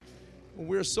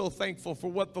We're so thankful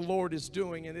for what the Lord is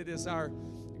doing, and it is our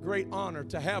great honor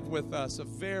to have with us a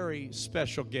very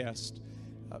special guest,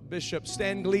 Bishop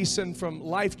Stan Gleason from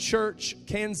Life Church,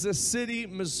 Kansas City,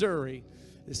 Missouri,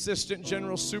 Assistant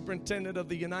General Superintendent of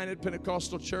the United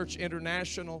Pentecostal Church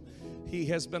International. He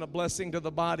has been a blessing to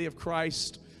the body of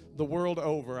Christ the world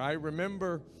over. I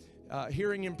remember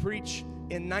hearing him preach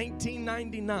in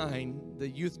 1999, the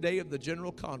Youth Day of the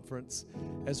General Conference,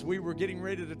 as we were getting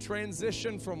ready to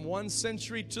transition from one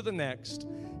century to the next.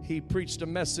 He preached a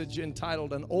message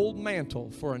entitled An Old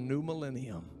Mantle for a New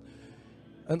Millennium.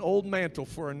 An old mantle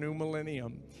for a new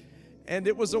millennium. And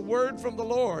it was a word from the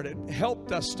Lord. It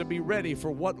helped us to be ready for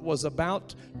what was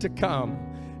about to come.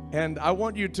 And I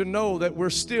want you to know that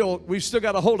we've still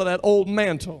got a hold of that old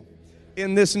mantle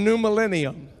in this new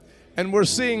millennium. And we're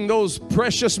seeing those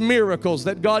precious miracles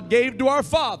that God gave to our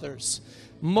fathers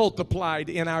multiplied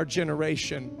in our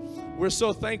generation. We're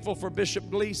so thankful for Bishop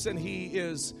Gleason. He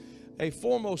is a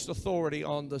foremost authority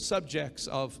on the subjects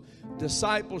of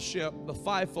discipleship, the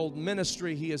fivefold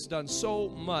ministry. He has done so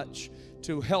much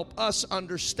to help us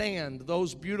understand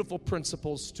those beautiful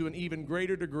principles to an even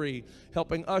greater degree,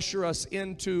 helping usher us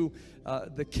into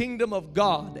the kingdom of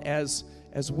God as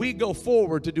we go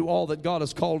forward to do all that God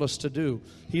has called us to do.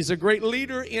 He's a great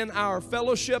leader in our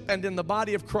fellowship and in the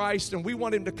body of Christ, and we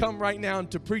want him to come right now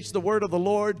and to preach the word of the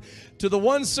Lord to the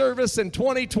one service in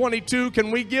 2022.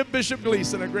 Can we give Bishop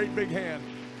Gleason a great big hand?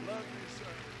 Love you, sir.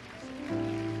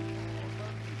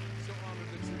 So honored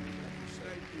that you're here.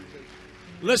 Thank you,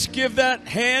 Bishop. Let's give that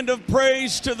hand of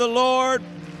praise to the Lord,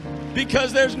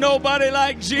 because there's nobody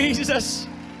like Jesus.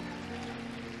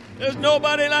 There's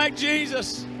nobody like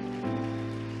Jesus.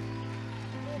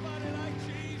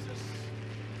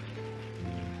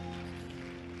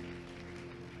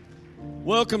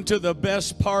 Welcome to the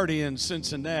best party in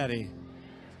Cincinnati.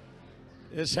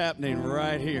 It's happening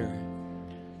right here.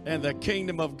 And the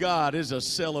kingdom of God is a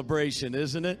celebration,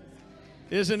 isn't it?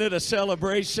 Isn't it a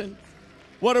celebration?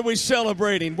 What are we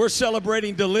celebrating? We're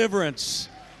celebrating deliverance.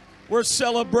 We're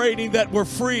celebrating that we're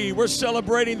free. We're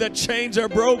celebrating that chains are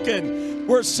broken.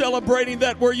 We're celebrating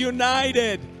that we're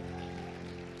united.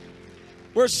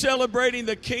 We're celebrating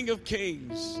the King of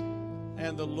Kings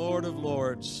and the Lord of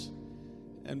Lords.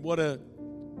 And what an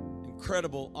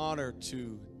incredible honor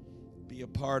to be a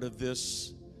part of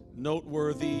this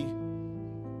noteworthy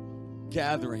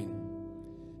gathering.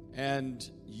 And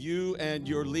you and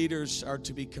your leaders are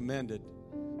to be commended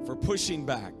for pushing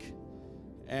back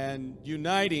and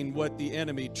uniting what the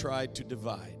enemy tried to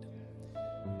divide.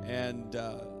 And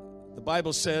the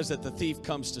Bible says that the thief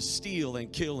comes to steal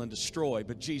and kill and destroy,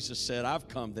 but Jesus said, I've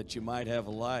come that you might have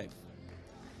a life,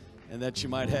 and that you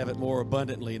might have it more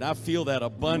abundantly. And I feel that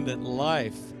abundant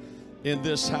life in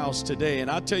this house today. And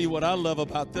I'll tell you what I love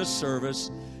about this service.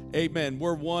 Amen.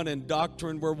 We're one in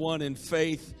doctrine. We're one in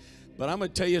faith. But I'm going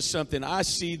to tell you something. I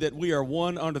see that we are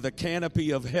one under the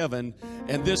canopy of heaven.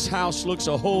 And this house looks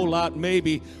a whole lot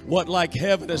maybe what like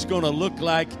heaven is going to look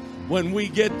like when we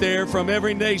get there, from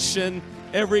every nation,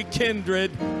 every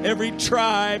kindred, every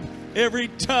tribe, every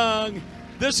tongue.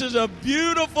 This is a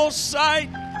beautiful sight.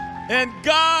 And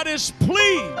God is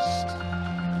pleased.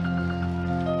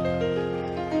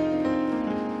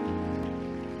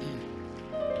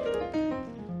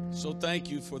 So thank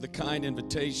you for the kind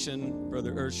invitation,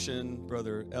 Brother Urshan,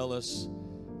 Brother Ellis,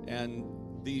 and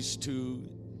these two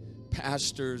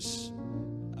pastors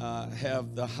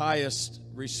have the highest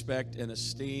respect and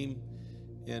esteem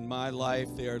in my life.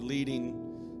 They are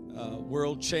leading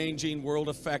world-changing,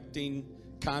 world-affecting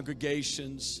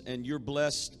congregations, and you're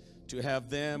blessed to have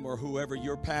them or whoever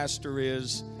your pastor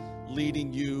is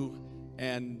leading you,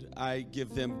 and I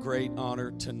give them great honor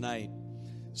tonight.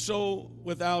 So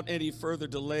without any further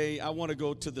delay, I want to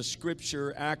go to the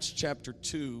scripture, Acts chapter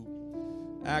 2,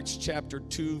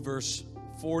 verse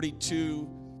 42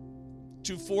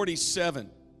 to 47.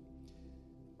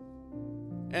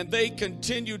 And they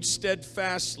continued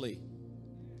steadfastly.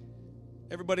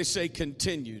 Everybody say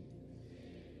continued.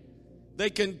 They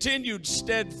continued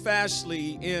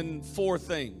steadfastly in four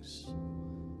things: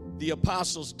 the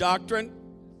apostles' doctrine,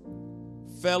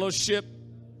 fellowship,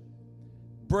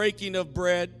 breaking of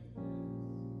bread,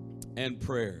 and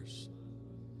prayers.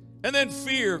 And then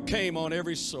fear came on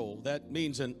every soul. That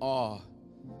means an awe.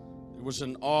 There was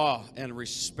an awe and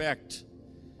respect.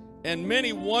 And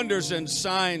many wonders and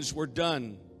signs were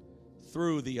done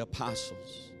through the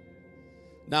apostles.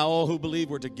 Now all who believe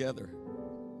were together.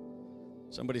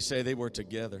 Somebody say they were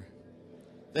together.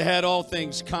 They had all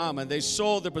things common. They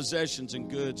sold their possessions and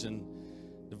goods and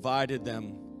divided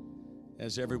them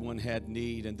as everyone had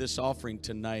need. And this offering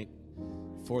tonight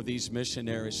for these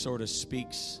missionaries sort of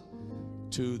speaks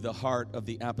to the heart of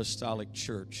the apostolic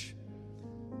church,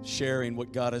 sharing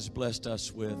what God has blessed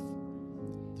us with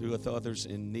others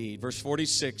in need. Verse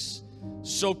 46,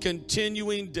 so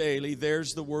continuing daily,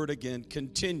 there's the word again,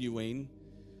 continuing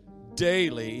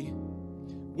daily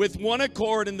with one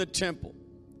accord in the temple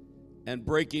and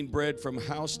breaking bread from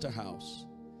house to house.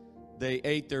 They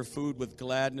ate their food with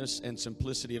gladness and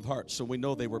simplicity of heart. So we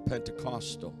know they were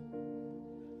Pentecostal.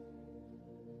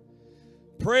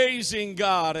 Praising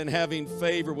God and having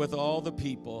favor with all the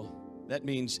people. That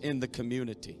means in the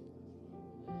community.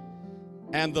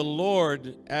 And the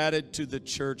Lord added to the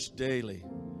church daily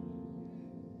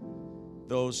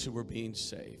those who were being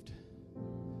saved.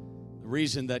 The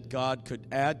reason that God could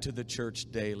add to the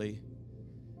church daily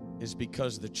is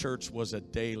because the church was a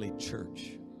daily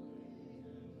church.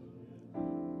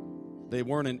 They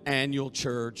weren't an annual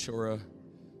church or a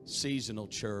seasonal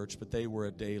church, but they were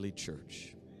a daily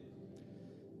church.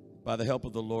 By the help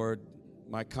of the Lord,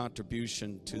 my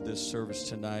contribution to this service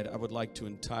tonight, I would like to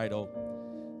entitle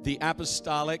The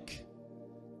Apostolic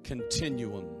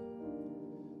Continuum.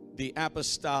 The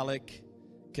Apostolic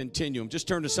Continuum. Just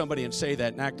turn to somebody and say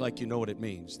that and act like you know what it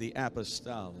means. The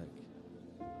Apostolic.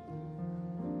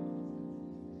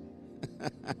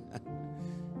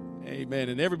 Amen.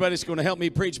 And everybody's going to help me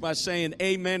preach by saying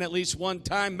amen at least one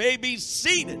time. May be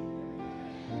seated.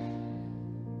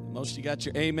 Most of you got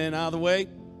your amen out of the way.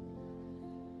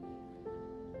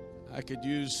 I could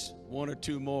use one or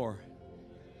two more.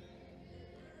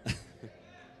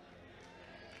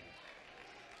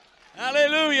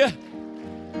 Hallelujah.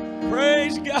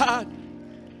 Praise God.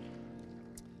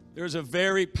 There's a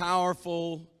very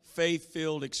powerful,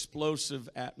 faith-filled, explosive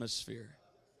atmosphere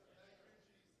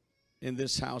in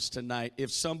this house tonight.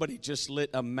 If somebody just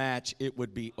lit a match, it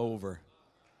would be over.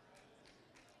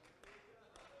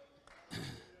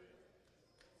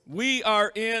 We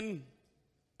are in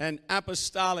an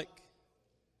apostolic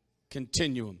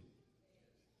continuum.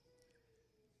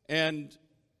 And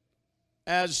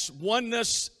as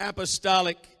Oneness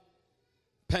Apostolic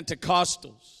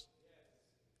Pentecostals,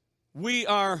 we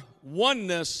are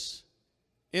oneness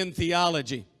in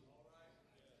theology.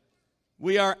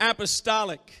 We are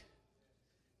apostolic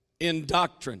in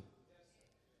doctrine.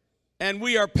 And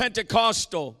we are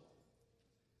Pentecostal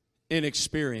in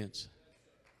experience.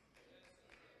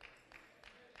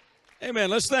 Amen.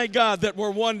 Let's thank God that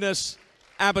we're oneness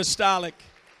apostolic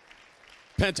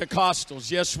Pentecostals.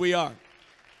 Yes, we are.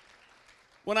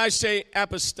 When I say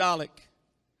apostolic,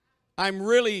 I'm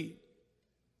really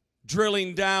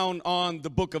drilling down on the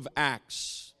book of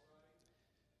Acts.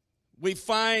 We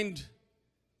find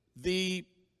the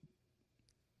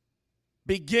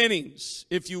beginnings,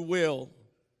 if you will,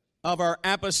 of our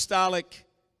apostolic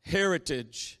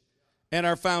heritage and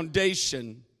our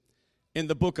foundation in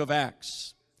the book of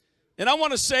Acts. And I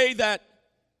want to say that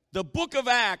the book of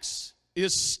Acts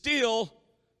is still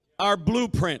our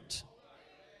blueprint.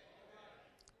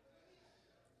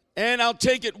 And I'll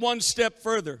take it one step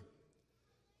further.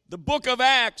 The book of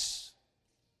Acts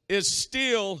is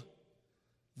still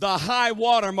the high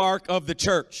watermark of the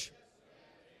church.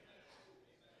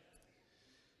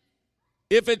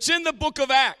 If it's in the book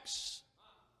of Acts,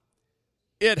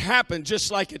 it happened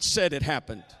just like it said it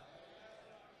happened.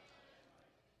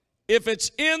 If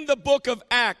it's in the book of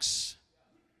Acts,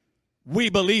 we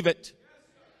believe it.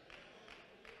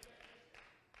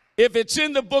 If it's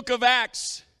in the book of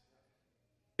Acts,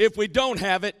 if we don't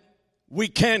have it, we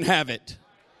can have it.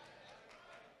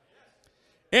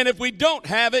 And if we don't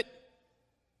have it,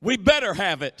 we better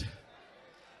have it.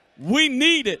 We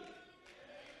need it.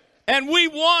 And we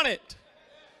want it.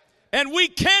 And we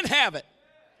can have it.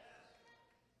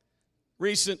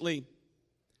 Recently,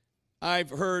 I've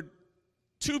heard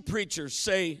two preachers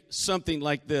say something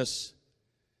like this: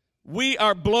 we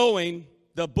are blowing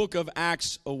the book of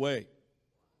Acts away.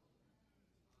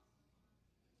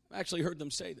 I actually heard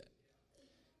them say that.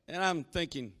 And I'm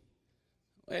thinking,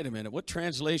 wait a minute, what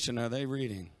translation are they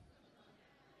reading?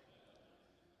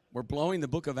 We're blowing the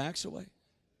book of Acts away?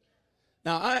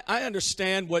 Now, I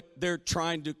understand what they're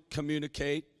trying to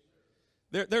communicate.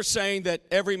 They're saying that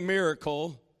every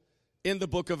miracle in the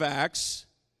book of Acts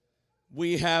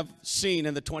we have seen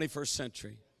in the 21st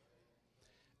century.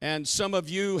 And some of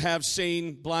you have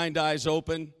seen blind eyes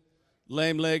open,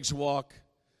 lame legs walk,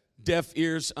 deaf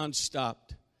ears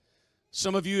unstopped.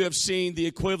 Some of you have seen the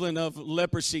equivalent of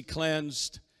leprosy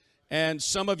cleansed, and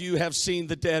some of you have seen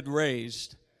the dead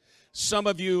raised. Some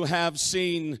of you have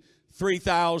seen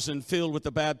 3,000 filled with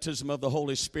the baptism of the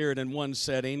Holy Spirit in one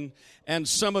setting, and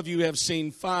some of you have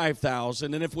seen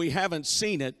 5,000. And if we haven't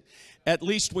seen it, at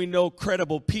least we know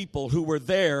credible people who were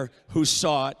there who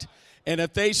saw it. And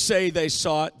if they say they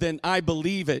saw it, then I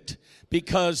believe it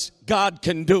because God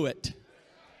can do it.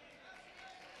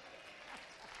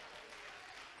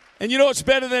 And you know what's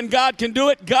better than God can do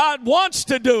it? God wants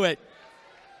to do it.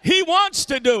 He wants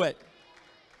to do it.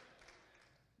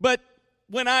 But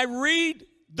when I read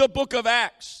the book of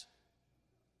Acts,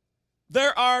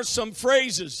 there are some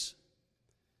phrases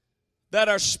that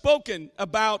are spoken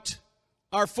about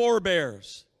our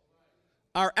forebears,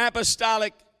 our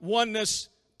apostolic oneness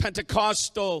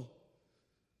Pentecostal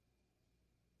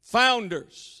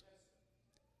founders,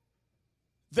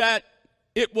 that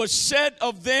it was said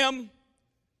of them,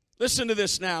 listen to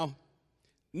this now,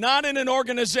 not in an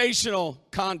organizational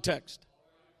context,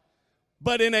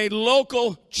 but in a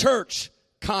local church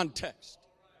context.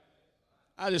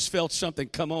 I just felt something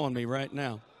come on me right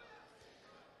now.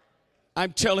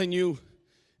 I'm telling you,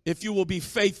 if you will be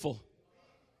faithful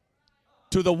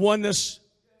to the oneness,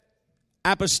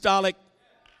 apostolic,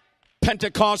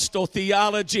 Pentecostal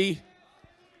theology,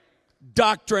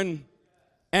 doctrine,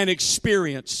 and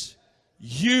experience,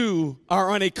 you are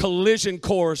on a collision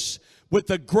course with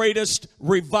the greatest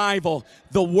revival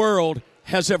the world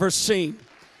has ever seen.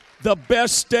 The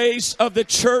best days of the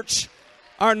church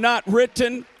are not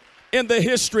written in the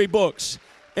history books.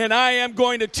 And I am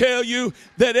going to tell you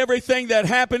that everything that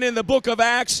happened in the book of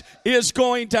Acts is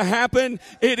going to happen.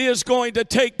 It is going to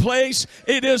take place.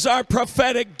 It is our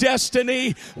prophetic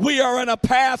destiny. We are on a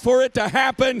path for it to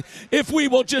happen if we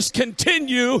will just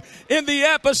continue in the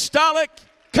apostolic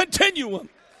continuum.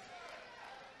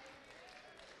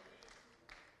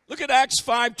 Look at Acts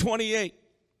 5:28.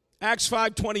 Acts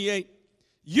 5:28.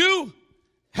 You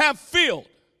have filled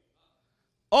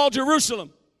all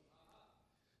Jerusalem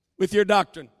with your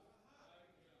doctrine.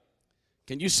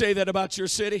 Can you say that about your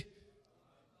city?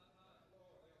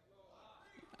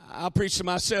 I'll preach to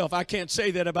myself. I can't say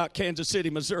that about Kansas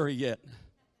City, Missouri yet.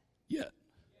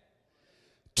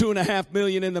 2.5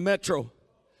 million in the metro.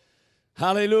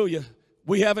 Hallelujah.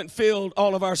 We haven't filled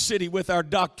all of our city with our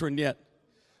doctrine yet.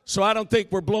 So I don't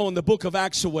think we're blowing the book of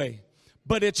Acts away.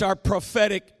 But it's our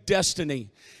prophetic destiny.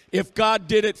 If God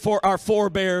did it for our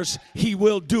forebears, He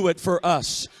will do it for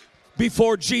us.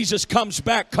 Before Jesus comes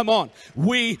back, come on,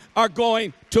 we are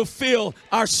going to fill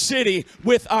our city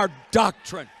with our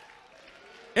doctrine.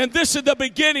 And this is the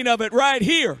beginning of it right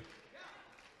here.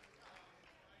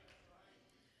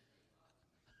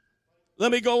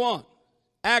 Let me go on.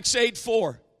 Acts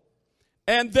 8:4.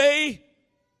 And they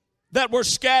that were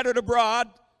scattered abroad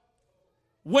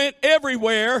went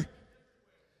everywhere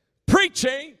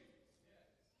preaching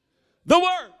the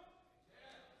word.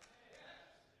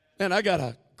 And I got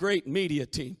a great media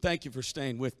team. Thank you for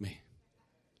staying with me.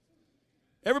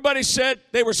 Everybody said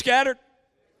they were scattered.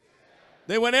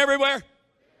 They went everywhere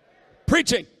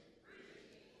preaching.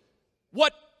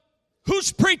 What?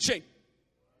 Who's preaching?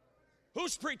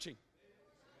 Who's preaching?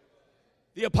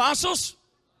 The apostles?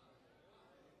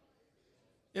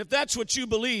 If that's what you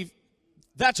believe,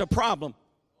 that's a problem.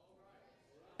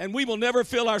 And we will never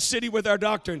fill our city with our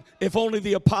doctrine if only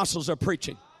the apostles are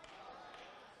preaching.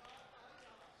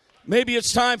 Maybe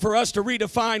it's time for us to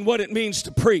redefine what it means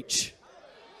to preach.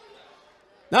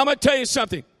 Now I'm going to tell you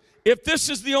something. If this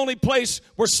is the only place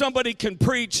where somebody can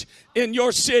preach in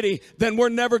your city, then we're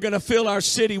never going to fill our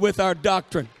city with our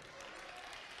doctrine.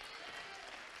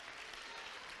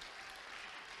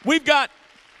 We got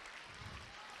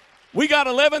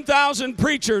 11,000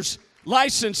 preachers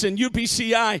licensed in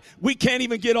UPCI. We can't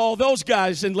even get all those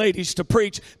guys and ladies to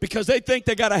preach because they think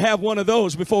they got to have one of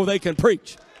those before they can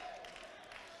preach.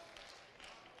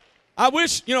 I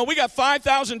wish, we got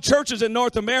 5,000 churches in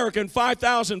North America and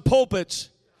 5,000 pulpits.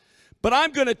 But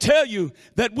I'm going to tell you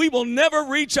that we will never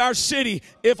reach our city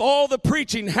if all the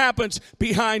preaching happens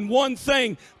behind one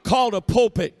thing called a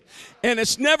pulpit. And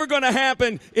it's never going to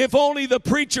happen if only the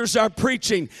preachers are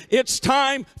preaching. It's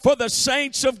time for the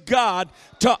saints of God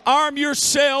to arm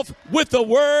yourself with the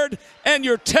word and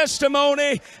your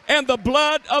testimony and the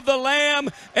blood of the Lamb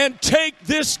and take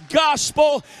this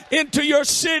gospel into your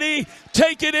city,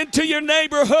 take it into your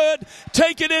neighborhood,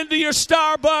 take it into your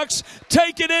Starbucks,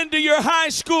 take it into your high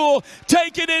school,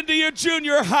 take it into your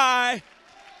junior high.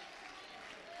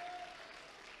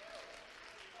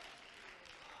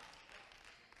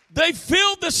 They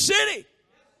filled the city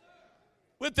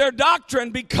with their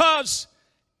doctrine because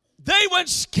they went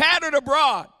scattered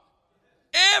abroad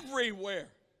everywhere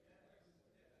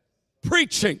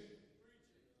preaching.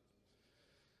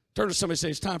 Turn to somebody and say,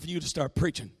 it's time for you to start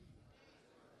preaching.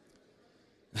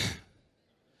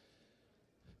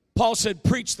 Paul said,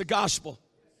 preach the gospel.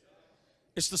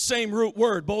 It's the same root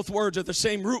word. Both words are the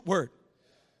same root word.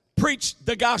 Preach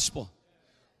the gospel.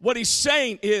 What he's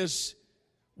saying is,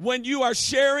 when you are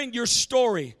sharing your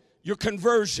story, your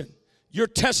conversion, your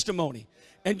testimony,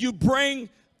 and you bring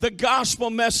the gospel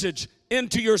message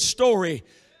into your story,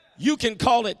 you can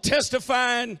call it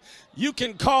testifying. You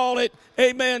can call it,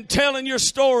 amen, telling your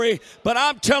story. But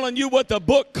I'm telling you what the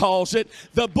book calls it.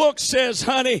 The book says,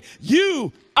 honey,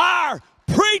 you are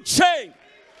preaching.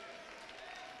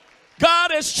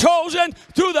 God has chosen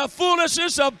through the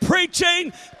foolishness of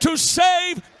preaching to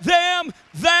save them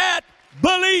that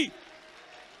believe.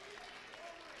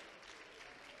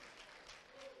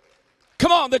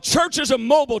 Come on, the church is a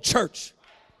mobile church.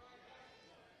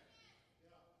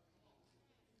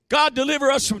 God deliver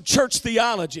us from church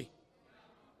theology,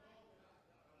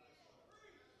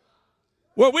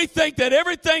 where we think that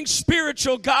everything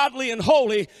spiritual, godly, and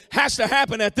holy has to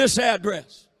happen at this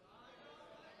address.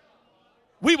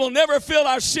 We will never fill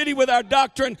our city with our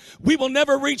doctrine. We will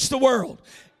never reach the world,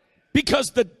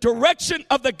 because the direction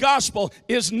of the gospel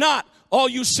is not all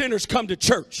you sinners come to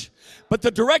church, but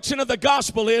the direction of the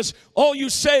gospel is all you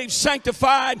saved,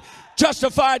 sanctified,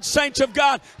 justified saints of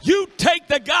God, you take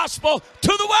the gospel to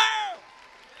the world.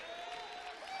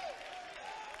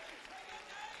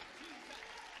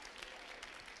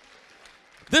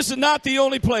 This is not the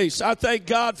only place. I thank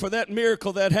God for that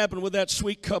miracle that happened with that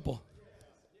sweet couple.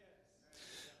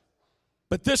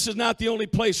 But this is not the only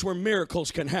place where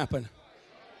miracles can happen.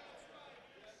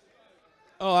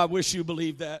 Oh, I wish you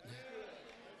believed that.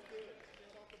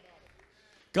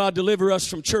 God deliver us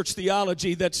from church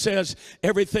theology that says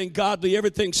everything godly,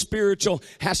 everything spiritual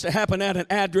has to happen at an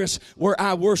address where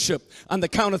I worship. On the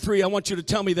count of 3, I want you to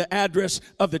tell me the address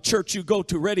of the church you go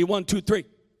to. Ready? 1, 2, 3.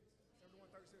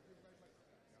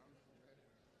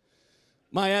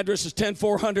 My address is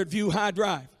 10400 View High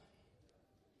Drive,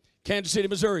 Kansas City,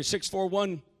 Missouri,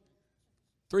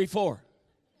 64134.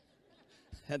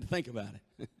 Had to think about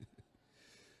it.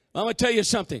 I'm going to tell you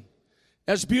something.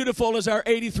 As beautiful as our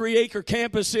 83-acre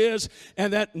campus is,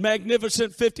 and that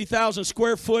magnificent 50,000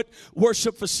 square foot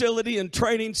worship facility and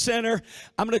training center,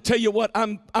 I'm going to tell you what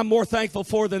I'm more thankful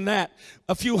for than that.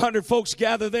 A few hundred folks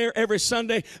gather there every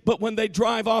Sunday, but when they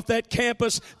drive off that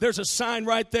campus, there's a sign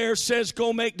right there says,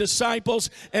 "Go make disciples,"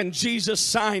 and Jesus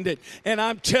signed it. And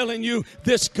I'm telling you,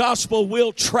 this gospel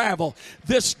will travel.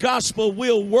 This gospel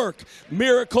will work.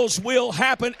 Miracles will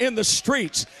happen in the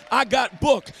streets. I got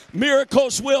book.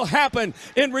 Miracles will happen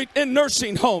in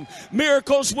nursing home.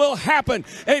 Miracles will happen,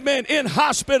 amen, in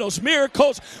hospitals.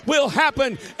 Miracles will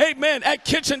happen, amen, at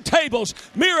kitchen tables.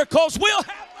 Miracles will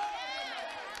happen.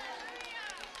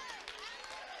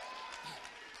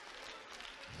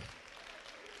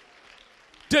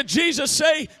 Did Jesus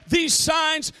say these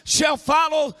signs shall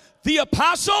follow the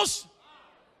apostles?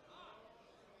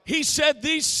 He said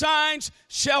these signs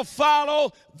shall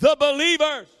follow the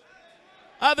believers.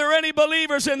 Are there any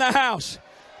believers in the house?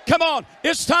 Come on,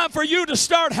 it's time for you to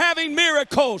start having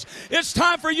miracles. It's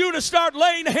time for you to start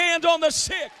laying hands on the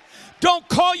sick. Don't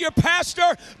call your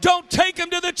pastor. Don't take him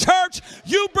to the church.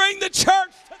 You bring the church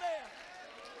to them.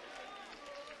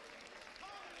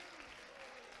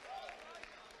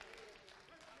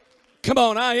 Come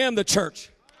on, I am the church.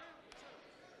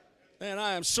 Man,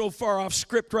 I am so far off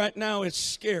script right now, it's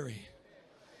scary.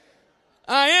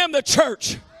 I am the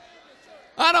church.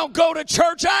 I don't go to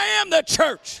church, I am the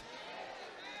church.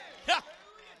 Let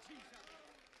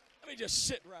me just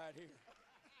sit right here.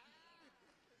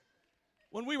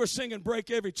 When we were singing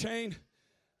 "Break Every Chain,"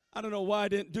 I don't know why I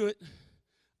didn't do it.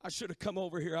 I should have come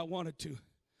over here. I wanted to.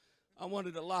 I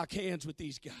wanted to lock hands with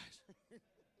these guys.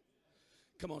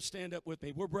 Come on, stand up with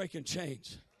me. We're breaking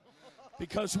chains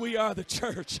because we are the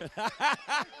church.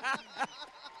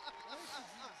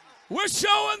 We're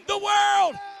showing the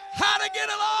world how to get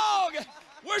along.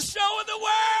 We're showing the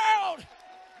world.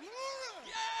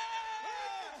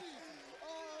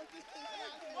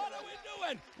 What are we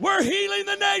doing? We're healing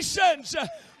the nations.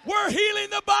 We're healing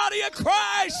the body of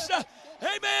Christ.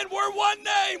 Amen. We're one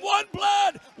name, one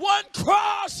blood, one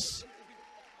cross.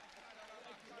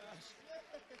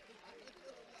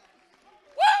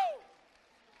 Woo!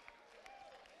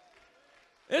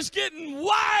 It's getting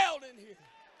wild in here.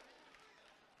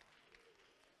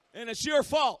 And it's your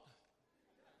fault.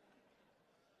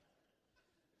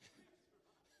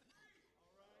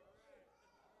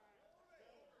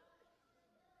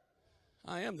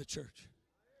 I am the church.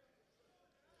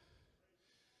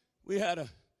 We had a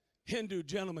Hindu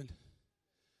gentleman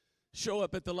show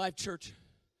up at the Life Church,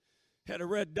 had a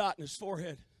red dot in his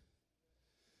forehead.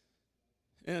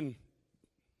 And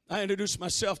I introduced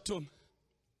myself to him.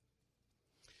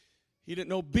 He didn't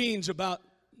know beans about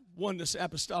oneness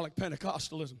apostolic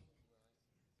Pentecostalism.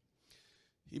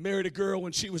 He married a girl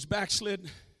when she was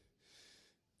backslid.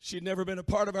 She had never been a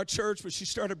part of our church, but she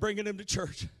started bringing him to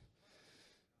church.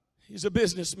 He's a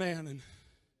businessman. And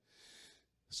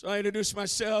so I introduced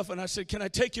myself, and I said, can I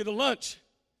take you to lunch?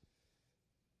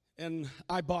 And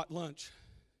I bought lunch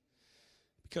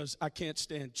because I can't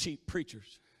stand cheap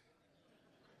preachers.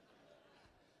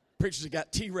 Preachers have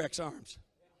got T-Rex arms.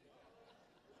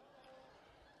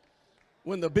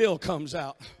 When the bill comes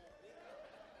out.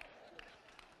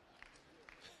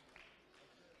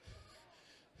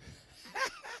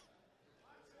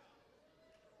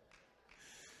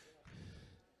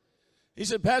 He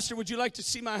said, Pastor, would you like to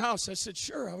see my house? I said,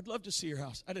 sure, I would love to see your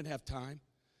house. I didn't have time.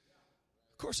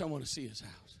 Of course I want to see his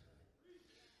house.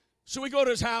 So we go to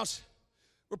his house.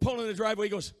 We're pulling in the driveway. He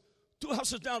goes, 2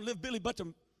 houses down live Billy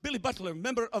Butler,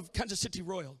 member of Kansas City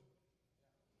Royal.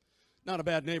 Not a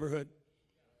bad neighborhood.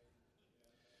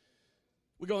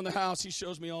 We go in the house. He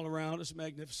shows me all around. It's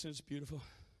magnificent. It's beautiful.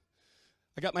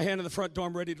 I got my hand in the front door.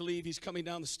 I'm ready to leave. He's coming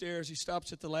down the stairs. He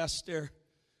stops at the last stair.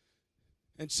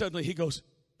 And suddenly he goes,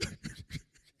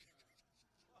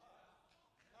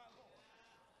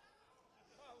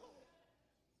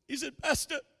 he said,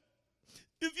 Pastor,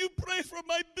 if you pray for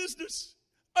my business,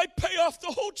 I pay off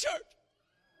the whole church.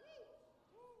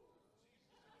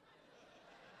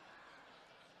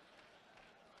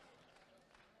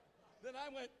 Then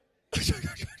I went,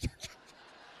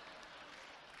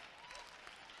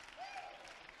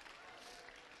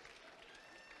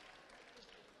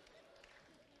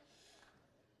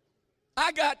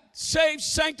 I got saved,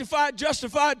 sanctified,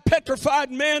 justified,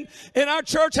 petrified men in our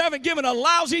church haven't given a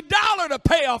lousy dollar to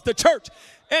pay off the church.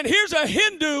 And here's a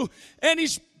Hindu, and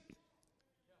he's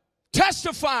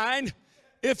testifying,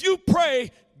 if you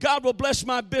pray, God will bless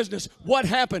my business. What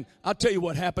happened? I'll tell you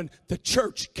what happened. The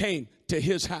church came to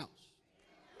his house.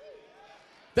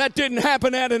 That didn't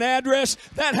happen at an address.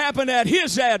 That happened at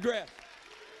his address.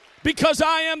 Because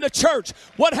I am the church.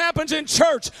 What happens in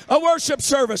church? A worship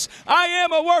service. I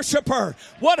am a worshiper.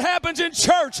 What happens in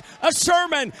church? A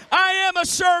sermon. I am a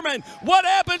sermon. What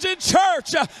happens in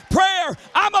church? Prayer.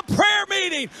 I'm a prayer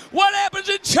meeting. What happens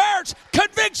in church?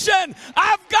 Conviction.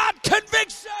 I've got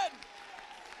conviction.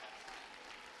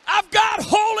 I've got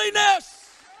holiness.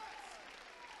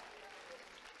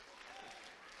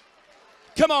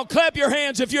 Come on, clap your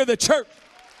hands if you're the church.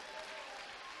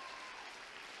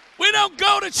 We don't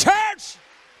go to church.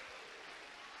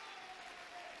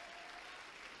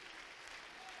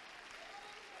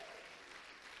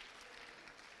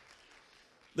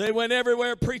 They went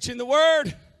everywhere preaching the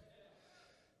word.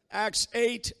 Acts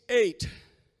 8:8.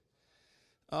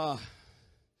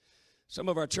 Some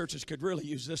of our churches could really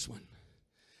use this one.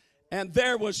 And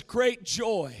there was great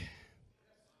joy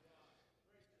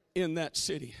in that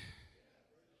city.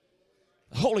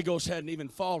 The Holy Ghost hadn't even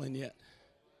fallen yet.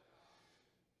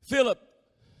 Philip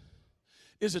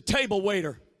is a table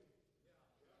waiter.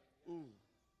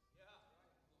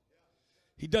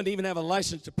 He doesn't even have a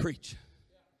license to preach.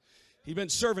 He's been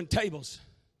serving tables.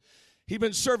 He's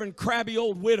been serving crabby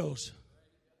old widows.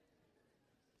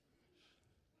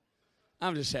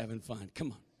 I'm just having fun.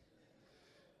 Come on.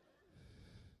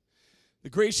 The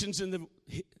Grecians and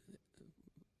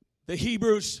the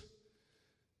Hebrews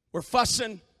were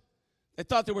fussing. They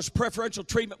thought there was preferential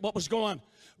treatment. What was going on?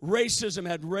 Racism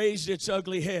had raised its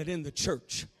ugly head in the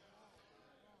church.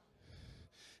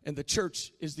 And the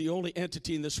church is the only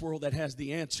entity in this world that has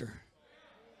the answer.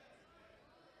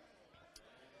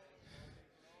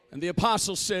 And the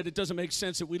apostles said, it doesn't make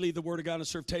sense that we leave the word of God and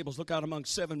serve tables. Look out among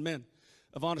 7 men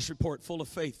of honest report, full of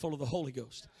faith, full of the Holy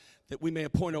Ghost, that we may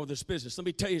appoint over this business. Let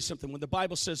me tell you something. When the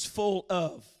Bible says full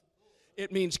of,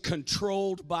 it means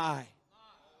controlled by.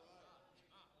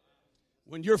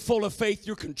 When you're full of faith,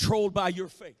 you're controlled by your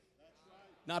faith.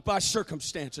 Not by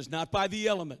circumstances, not by the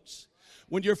elements.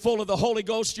 When you're full of the Holy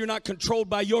Ghost, you're not controlled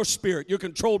by your spirit. You're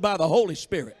controlled by the Holy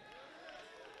Spirit.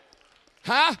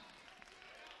 Huh?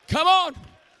 Come on.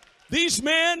 These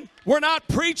men were not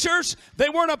preachers. They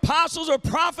weren't apostles or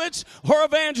prophets or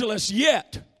evangelists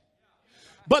yet.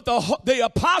 But the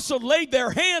apostle laid their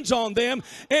hands on them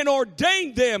and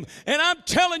ordained them. And I'm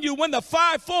telling you, when the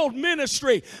fivefold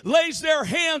ministry lays their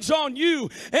hands on you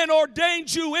and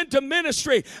ordains you into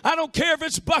ministry, I don't care if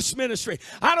it's bus ministry.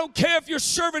 I don't care if you're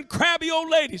serving crabby old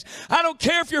ladies. I don't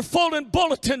care if you're folding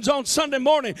bulletins on Sunday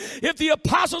morning. If the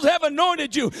apostles have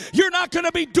anointed you, you're not going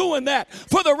to be doing that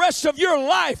for the rest of your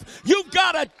life. You've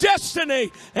got a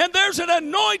destiny, and there's an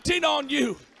anointing on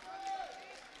you.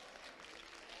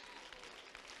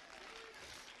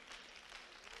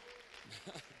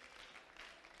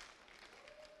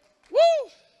 Woo!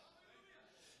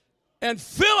 And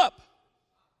Philip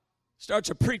starts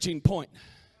a preaching point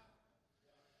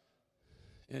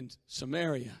in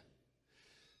Samaria.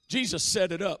 Jesus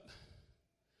set it up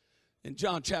in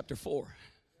John chapter 4.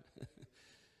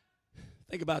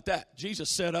 Think about that. Jesus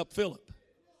set up Philip.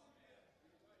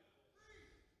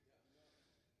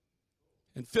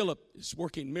 And Philip is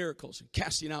working miracles and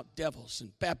casting out devils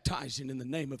and baptizing in the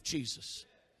name of Jesus.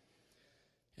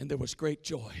 And there was great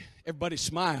joy. Everybody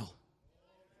smile.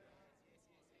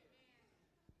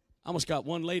 I almost got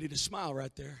one lady to smile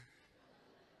right there.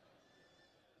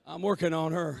 I'm working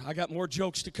on her. I got more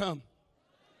jokes to come.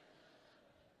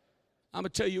 I'm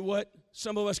going to tell you what,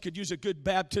 some of us could use a good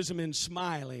baptism in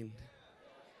smiling.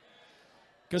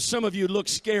 Because some of you look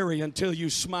scary until you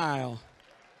smile.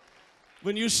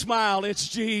 When you smile, it's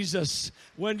Jesus.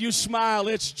 When you smile,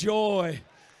 it's joy.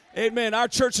 Amen. Our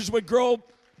churches would grow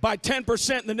by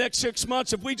 10% in the next 6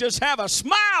 months if we just have a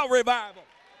smile revival.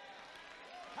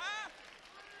 Huh?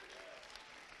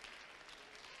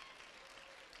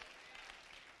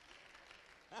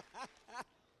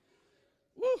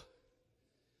 Woo.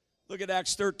 Look at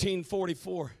Acts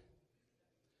 13:44.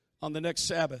 On the next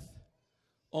Sabbath,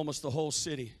 almost the whole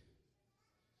city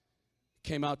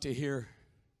came out to hear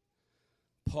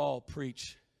Paul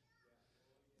preach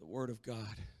the Word of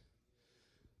God.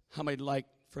 How many like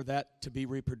for that to be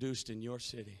reproduced in your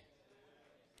city?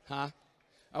 Huh?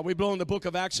 Are we blowing the book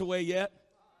of Acts away yet?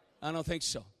 I don't think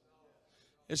so.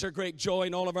 Is there great joy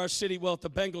in all of our city? Well, if the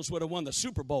Bengals would have won the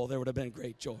Super Bowl, there would have been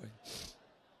great joy.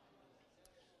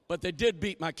 But they did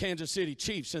beat my Kansas City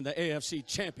Chiefs in the AFC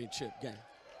Championship game.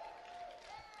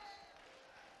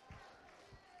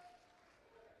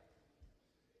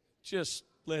 Just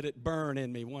let it burn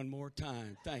in me one more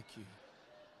time. Thank you.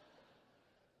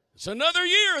 It's another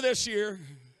year this year.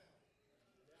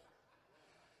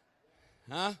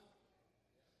 Huh?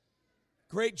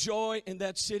 Great joy in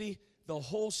that city. The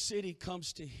whole city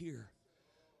comes to hear.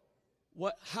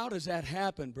 How does that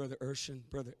happen, Brother Urshan,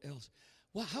 Brother Els?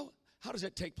 Well, how does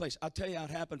that take place? I'll tell you how it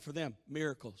happened for them.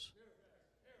 Miracles.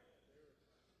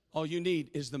 All you need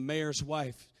is the mayor's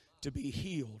wife to be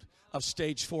healed of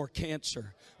stage 4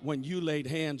 cancer when you laid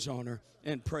hands on her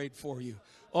and prayed for you.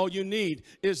 All you need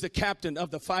is the captain of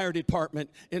the fire department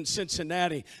in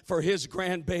Cincinnati for his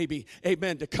grandbaby,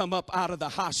 amen, to come up out of the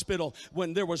hospital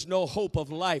when there was no hope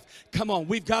of life. Come on,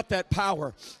 we've got that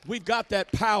power. We've got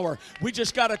that power. We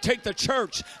just got to take the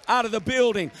church out of the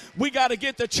building. We got to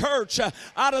get the church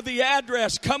out of the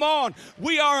address. Come on,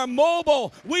 we are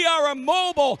immobile. We are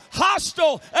immobile,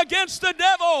 hostile against the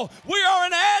devil. We are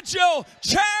an agile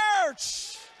church.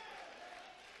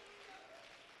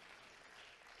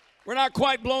 We're not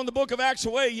quite blowing the book of Acts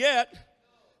away yet.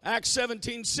 Acts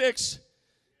 17:6.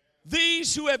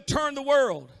 These who have turned the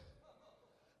world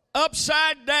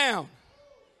upside down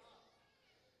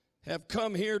have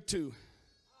come here too.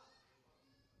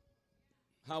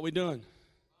 How are we doing?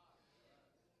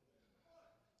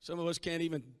 Some of us can't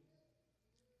even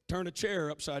turn a chair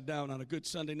upside down on a good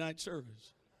Sunday night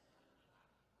service.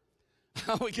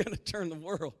 How are we going to turn the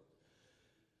world?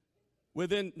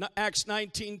 Within Acts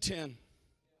 19:10.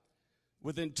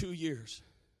 Within 2 years,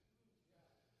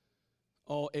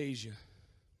 all Asia.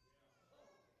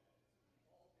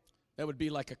 That would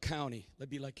be like a county. That'd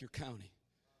be like your county.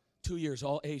 2 years,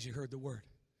 all Asia heard the word.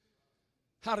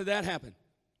 How did that happen?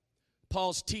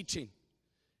 Paul's teaching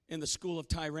in the school of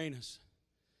Tyrannus.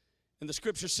 And the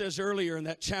scripture says earlier in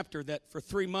that chapter that for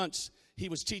 3 months he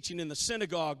was teaching in the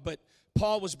synagogue, but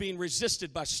Paul was being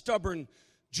resisted by stubborn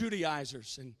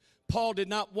Judaizers. And Paul did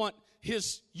not want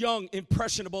his young,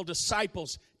 impressionable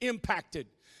disciples impacted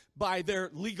by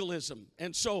their legalism.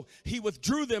 And so he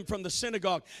withdrew them from the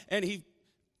synagogue, and he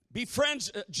befriends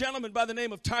a gentleman by the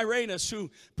name of Tyrannus who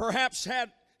perhaps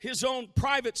had his own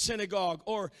private synagogue,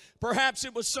 or perhaps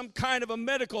it was some kind of a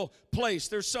medical place.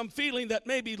 There's some feeling that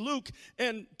maybe Luke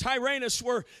and Tyrannus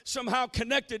were somehow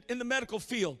connected in the medical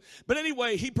field. But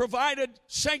anyway, he provided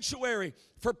sanctuary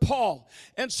for Paul.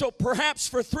 And so perhaps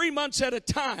for 3 months at a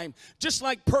time, just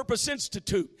like Purpose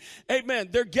Institute, amen,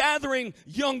 they're gathering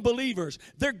young believers.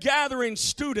 They're gathering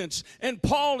students. And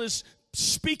Paul is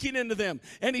speaking into them,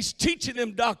 and he's teaching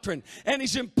them doctrine, and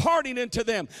he's imparting into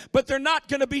them, but they're not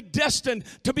going to be destined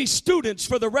to be students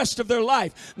for the rest of their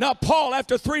life. Now Paul,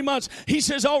 after 3 months, he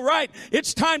says, all right,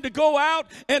 it's time to go out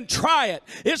and try it.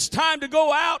 It's time to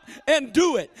go out and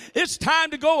do it. It's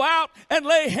time to go out and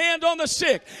lay hand on the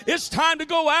sick. It's time to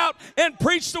go out and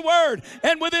preach the word.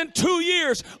 And within 2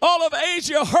 years, all of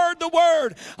Asia heard the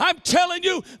word. I'm telling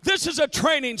you, this is a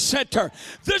training center.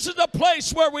 This is a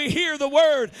place where we hear the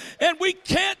word, and we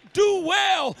can't do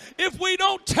well if we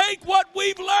don't take what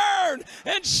we've learned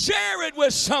and share it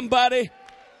with somebody.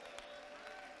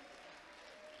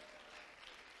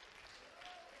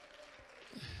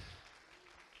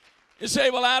 You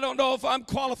say, well, I don't know if I'm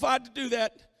qualified to do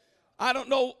that. I don't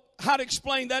know how to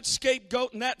explain that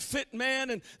scapegoat and that fit man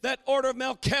and that order of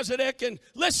Melchizedek. And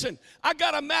listen, I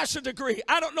got a master's degree.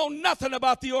 I don't know nothing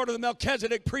about the order of the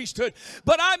Melchizedek priesthood,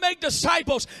 but I make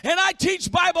disciples and I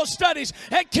teach Bible studies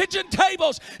at kitchen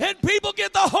tables, and people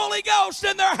get the Holy Ghost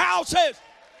in their houses.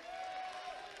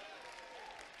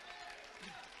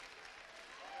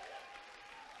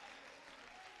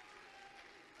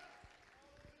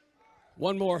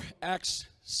 One more, Acts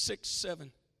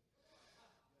 6:7.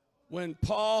 When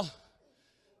Paul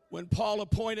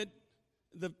appointed,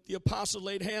 the apostle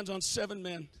laid hands on 7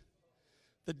 men,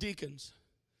 the deacons.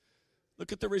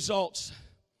 Look at the results.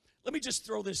 Let me just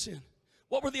throw this in.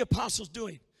 What were the apostles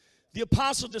doing? The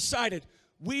apostles decided,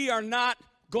 we are not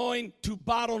going to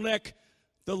bottleneck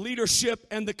the leadership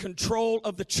and the control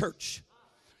of the church.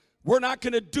 We're not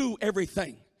going to do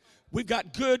everything. We've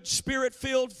got good,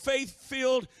 spirit-filled,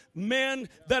 faith-filled men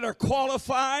that are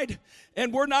qualified,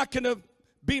 and we're not going to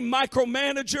be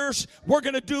micromanagers. We're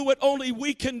going to do what only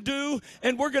we can do,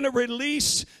 and we're going to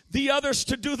release the others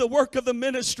to do the work of the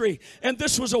ministry. And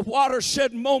this was a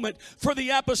watershed moment for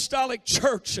the apostolic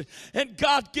church. And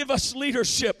God give us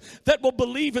leadership that will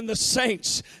believe in the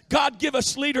saints. God give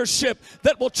us leadership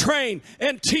that will train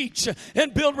and teach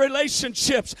and build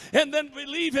relationships, and then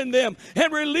believe in them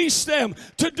and release them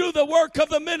to do the work of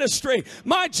the ministry.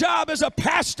 My job as a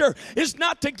pastor is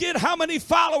not to get how many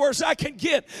followers I can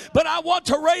get, but I want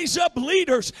to raise up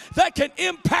leaders that can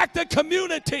impact the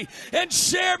community and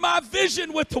share my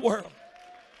vision with the world.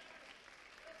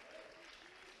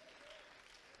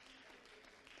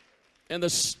 And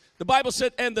the Bible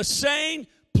said, and the saying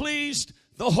pleased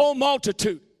the whole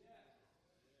multitude.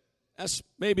 That's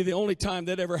maybe the only time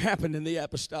that ever happened in the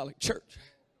apostolic church.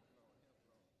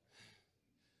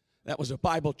 That was a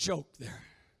Bible joke there.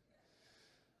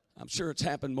 I'm sure it's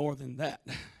happened more than that.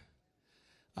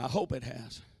 I hope it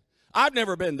has. I've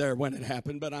never been there when it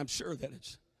happened, but I'm sure that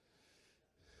it's.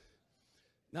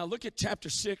 Now look at chapter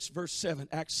 6, verse 7,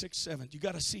 Acts 6:7. You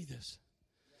got to see this.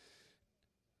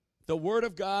 The word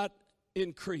of God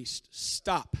increased.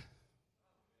 Stop.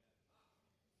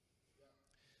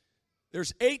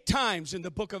 There's 8 times in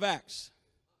the book of Acts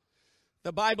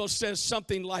the Bible says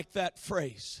something like that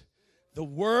phrase. The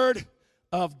word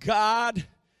of God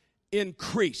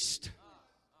increased.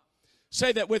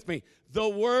 Say that with me. The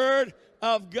word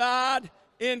of God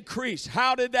increased.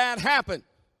 How did that happen?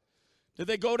 Did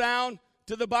they go down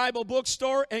to the Bible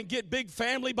bookstore and get big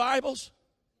family Bibles?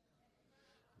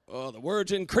 Oh, the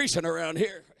word's increasing around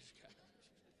here.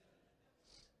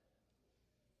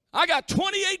 I got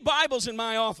 28 Bibles in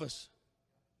my office.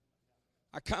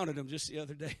 I counted them just the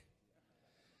other day.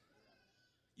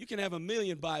 You can have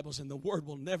 1,000,000 Bibles and the word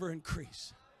will never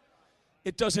increase.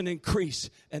 It doesn't increase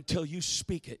until you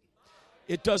speak it.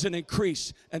 It doesn't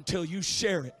increase until you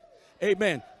share it.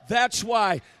 Amen. That's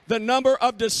why the number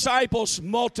of disciples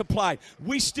multiplied.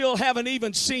 We still haven't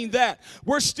even seen that.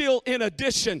 We're still in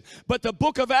addition. But the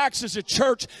book of Acts is a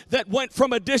church that went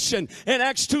from addition. In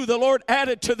Acts 2, the Lord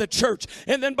added to the church.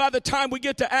 And then by the time we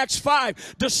get to Acts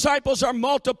 5, disciples are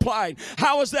multiplied.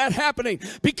 How is that happening?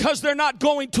 Because they're not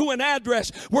going to an address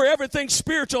where everything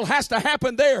spiritual has to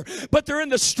happen there. But they're in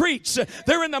the streets.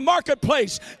 They're in the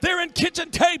marketplace. They're in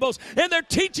kitchen tables. And they're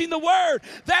teaching the word.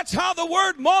 That's how the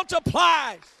word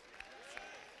multiplies.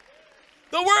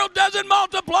 The world doesn't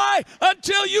multiply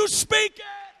until you speak it.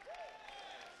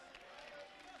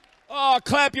 Oh,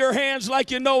 clap your hands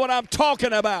like you know what I'm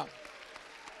talking about.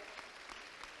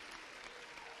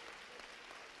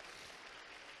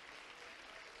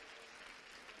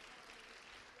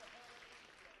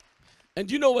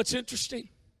 And you know what's interesting?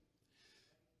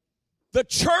 The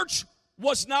church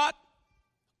was not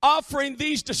offering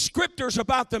these descriptors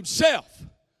about themselves.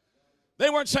 They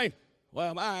weren't saying,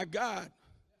 well, my God,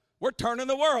 we're turning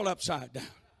the world upside down.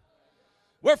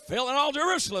 We're filling all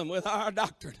Jerusalem with our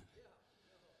doctrine.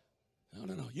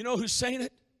 No. You know who's saying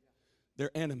it? They're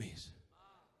enemies.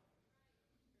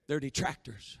 They're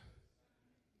detractors.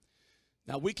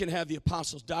 Now, we can have the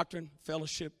apostles' doctrine,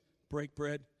 fellowship, break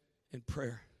bread, and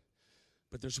prayer.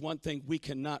 But there's one thing we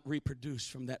cannot reproduce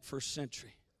from that first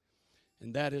century,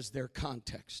 and that is their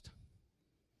context.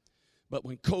 But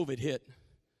when COVID hit,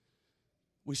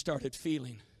 we started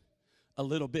feeling a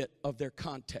little bit of their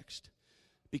context,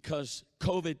 because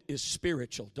COVID is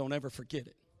spiritual. Don't ever forget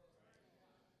it.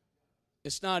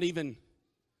 There's not even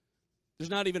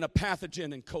a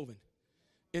pathogen in COVID.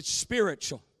 It's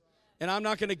spiritual. And I'm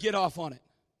not going to get off on it.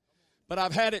 but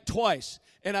I've had it twice.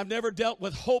 And I've never dealt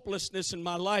with hopelessness in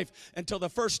my life until the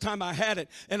first time I had it,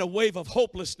 and a wave of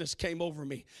hopelessness came over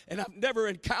me. And I've never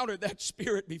encountered that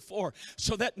spirit before.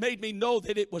 So that made me know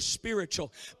that it was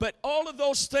spiritual. But all of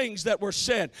those things that were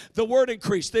said, the word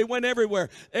increased, they went everywhere.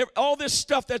 All this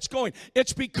stuff that's going,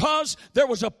 it's because there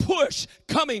was a push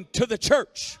coming to the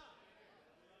church.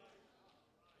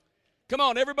 Come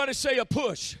on, everybody say a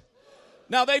push.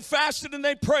 Now, they fasted and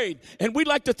they prayed, and we'd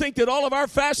like to think that all of our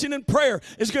fasting and prayer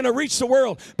is going to reach the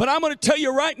world. But I'm going to tell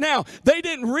you right now, they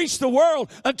didn't reach the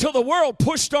world until the world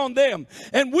pushed on them.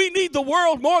 And we need the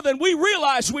world more than we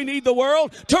realize we need the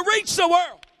world to reach the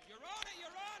world.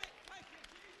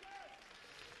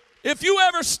 If you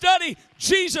ever study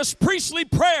Jesus' priestly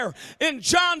prayer in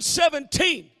John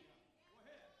 17,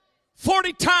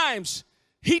 40 times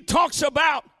he talks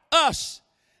about us,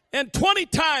 and 20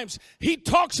 times he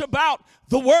talks about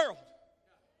the world.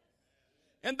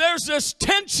 And there's this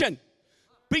tension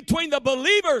between the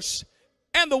believers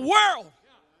and the world.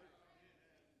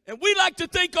 And we like to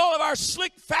think all of our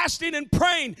slick fasting and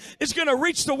praying is going to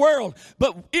reach the world,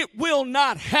 but it will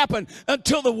not happen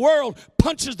until the world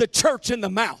punches the church in the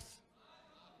mouth.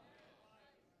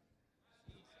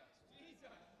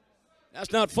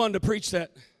 That's not fun to preach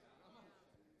that.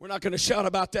 We're not going to shout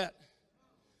about that.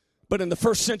 But in the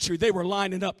first century, they were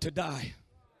lining up to die.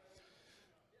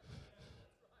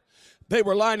 They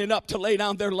were lining up to lay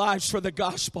down their lives for the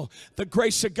gospel, the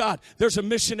grace of God. There's a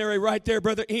missionary right there,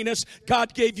 Brother Enos.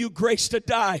 God gave you grace to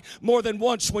die more than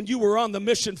once when you were on the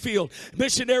mission field.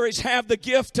 Missionaries have the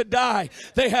gift to die.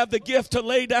 They have the gift to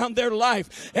lay down their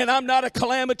life. And I'm not a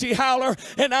calamity howler,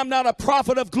 and I'm not a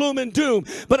prophet of gloom and doom.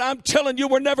 But I'm telling you,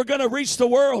 we're never going to reach the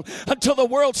world until the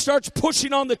world starts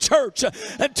pushing on the church,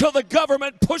 until the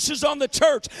government pushes on the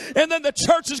church. And then the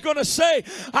church is going to say,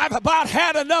 I've about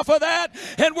had enough of that,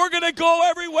 and we're going to go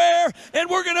everywhere, and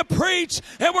we're going to preach,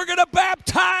 and we're going to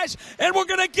baptize, and we're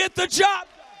going to get the job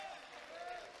done.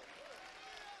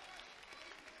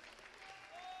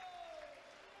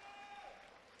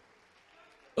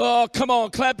 Oh, come on,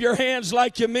 clap your hands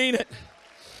like you mean it.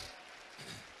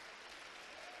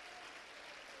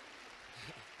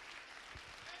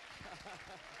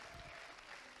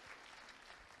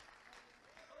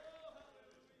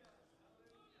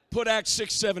 Put Acts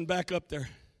 6:7 back up there.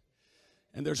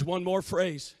 And there's one more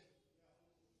phrase.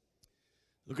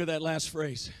 Look at that last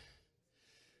phrase.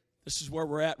 This is where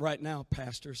we're at right now,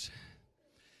 pastors.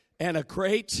 And a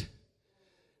great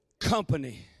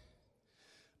company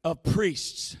of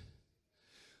priests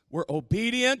were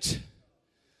obedient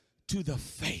to the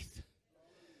faith.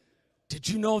 Did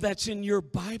you know that's in your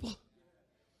Bible?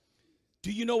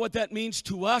 Do you know what that means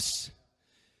to us?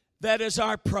 That is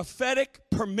our prophetic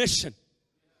permission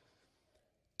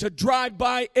to drive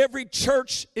by every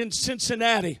church in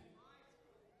Cincinnati.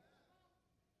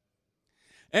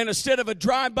 And instead of a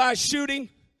drive-by shooting,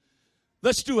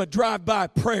 let's do a drive-by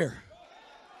prayer.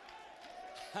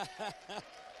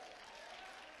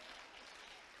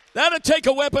 That'll take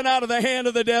a weapon out of the hand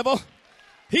of the devil.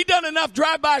 He done enough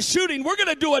drive-by shooting. We're going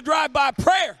to do a drive-by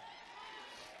prayer.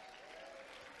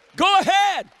 Go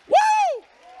ahead. Woo!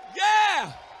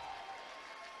 Yeah!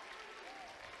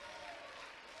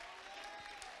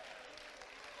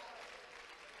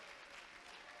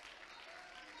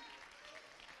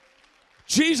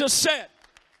 Jesus said,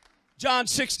 John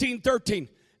 16:13,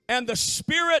 and the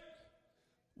Spirit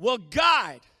will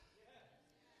guide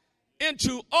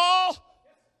into all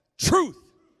truth.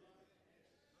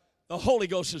 The Holy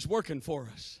Ghost is working for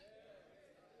us.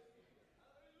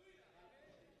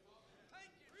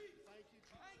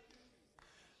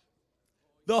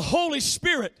 The Holy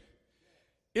Spirit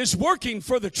is working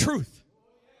for the truth.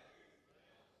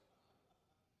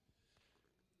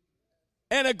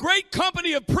 And a great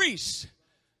company of priests.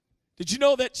 Did you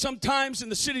know that sometimes in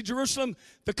the city of Jerusalem,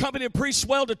 the company of priests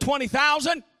swelled to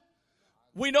 20,000?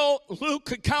 We know Luke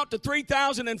could count to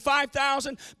 3,000 and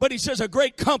 5,000, but he says a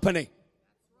great company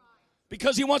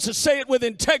because he wants to say it with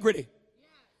integrity.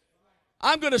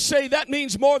 I'm going to say that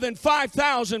means more than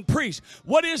 5,000 priests.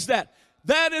 What is that?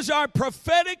 That is our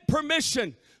prophetic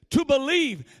permission to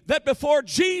believe that before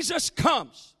Jesus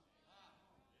comes,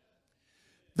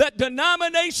 that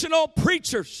denominational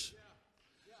preachers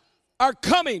are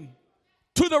coming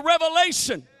to the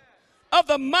revelation of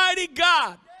the mighty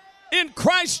God in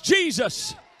Christ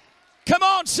Jesus. Come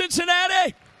on,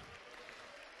 Cincinnati.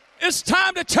 It's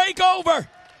time to take over.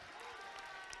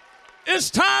 It's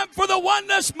time for the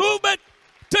oneness movement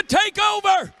to take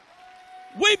over.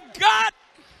 We've got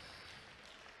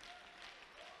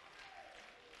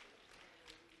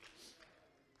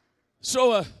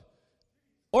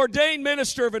ordained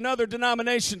minister of another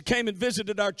denomination came and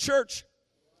visited our church.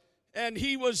 And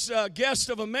he was a guest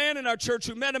of a man in our church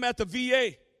who met him at the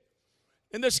VA.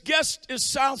 And this guest is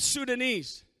South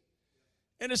Sudanese.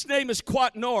 And his name is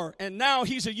Quat Noor. And now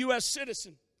he's a U.S.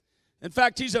 citizen. In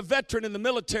fact, he's a veteran in the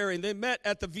military. And they met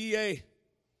at the VA.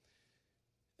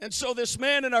 And so this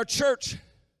man in our church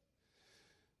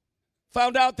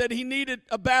found out that he needed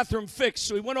a bathroom fixed.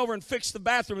 So he went over and fixed the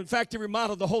bathroom. In fact, he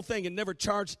remodeled the whole thing and never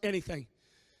charged anything.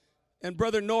 And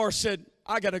Brother Noor said,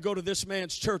 I got to go to this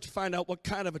man's church to find out what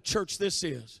kind of a church this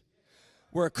is,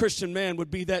 where a Christian man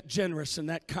would be that generous and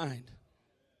that kind.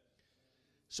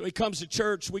 So he comes to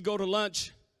church, we go to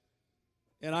lunch,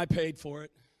 and I paid for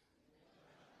it.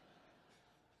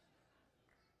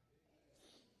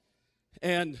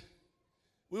 And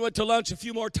we went to lunch a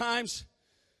few more times.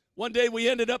 One day we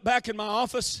ended up back in my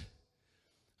office.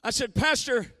 I said,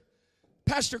 Pastor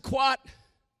Quat,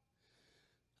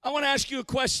 I want to ask you a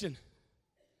question.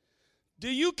 Do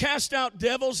you cast out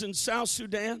devils in South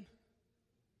Sudan?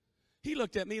 He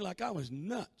looked at me like I was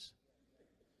nuts.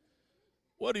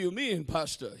 What do you mean,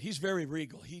 Pastor? He's very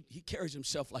regal. He carries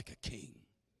himself like a king.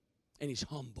 And he's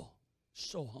humble,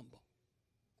 so humble.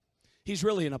 He's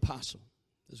really an apostle,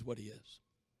 is what he is.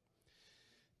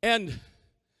 And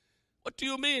what do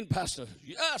you mean, Pastor?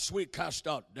 Yes, we cast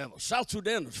out devils. South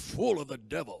Sudan is full of the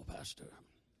devil, Pastor.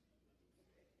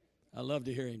 I love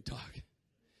to hear him talk.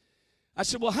 I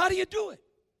said, well, how do you do it?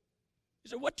 He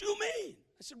said, what do you mean?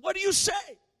 I said, what do you say?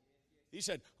 He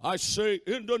said, I say,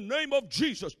 in the name of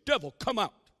Jesus, devil, come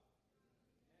out.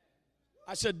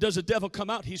 I said, does the devil come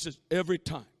out? He says, every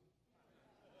time.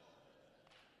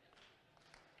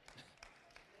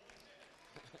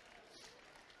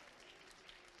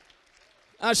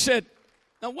 I said,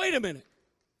 now wait a minute.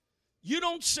 You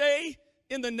don't say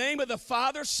in the name of the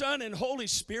Father, Son, and Holy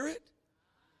Spirit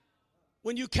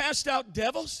when you cast out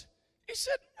devils? He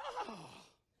said, no.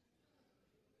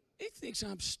 He thinks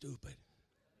I'm stupid.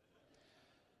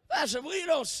 I said, we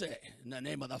don't say in the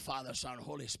name of the Father, Son, and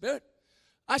Holy Spirit.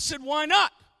 I said, why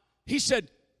not? He said,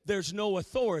 there's no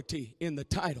authority in the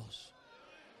titles.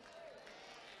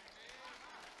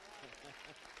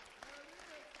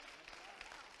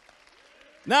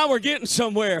 Now we're getting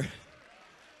somewhere.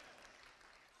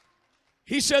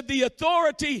 He said, the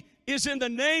authority is in the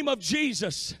name of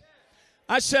Jesus.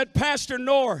 I said, Pastor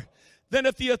Noor, then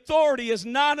if the authority is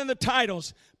not in the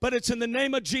titles, but it's in the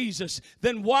name of Jesus,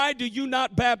 then why do you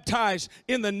not baptize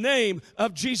in the name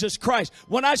of Jesus Christ?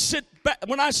 When I said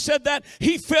that,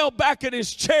 he fell back in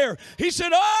his chair. He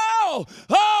said,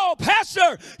 oh,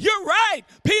 Pastor, you're right.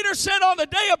 Peter said on the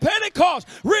day of Pentecost,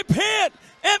 repent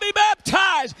and be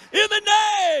baptized in the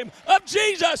name of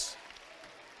Jesus.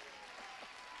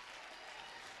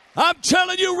 I'm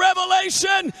telling you,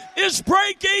 revelation is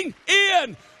breaking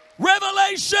in.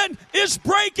 Revelation is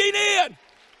breaking in.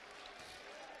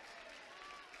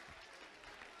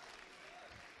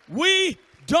 We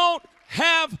don't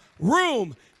have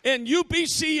room in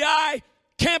UPCI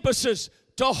campuses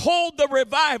to hold the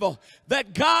revival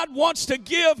that God wants to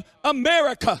give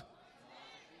America.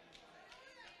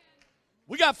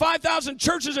 We got 5,000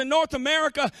 churches in North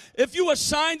America. If you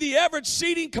assign the average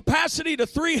seating capacity to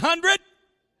 300,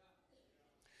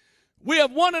 we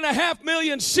have 1.5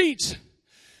 million seats.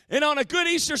 And on a good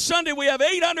Easter Sunday, we have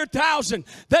 800,000.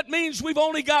 That means we've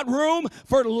only got room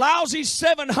for lousy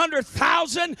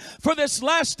 700,000 for this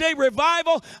last day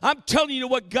revival. I'm telling you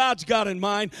what God's got in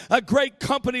mind. A great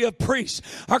company of priests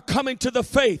are coming to the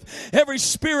faith. Every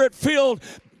spirit-filled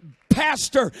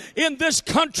pastor in this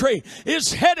country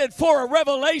is headed for a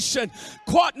revelation.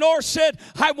 Quat Noor said,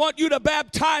 I want you to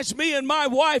baptize me and my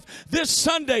wife this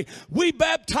Sunday. We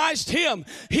baptized him.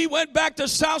 He went back to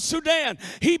South Sudan.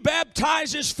 He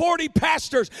baptized his 40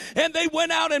 pastors, and they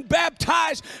went out and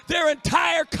baptized their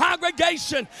entire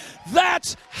congregation.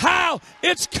 That's how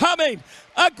it's coming.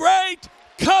 A great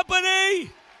company.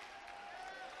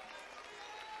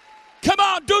 Come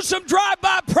on, do some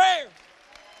drive-by prayer.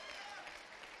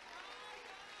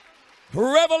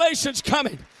 Revelation's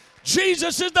coming.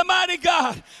 Jesus is the mighty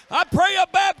God. I pray a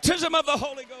baptism of the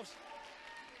Holy Ghost.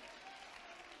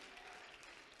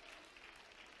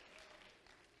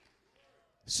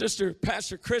 Sister,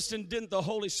 Pastor Kristen, didn't the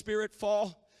Holy Spirit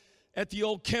fall at the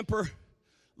old Kemper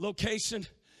location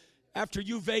after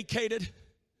you vacated?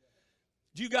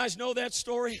 Do you guys know that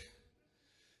story?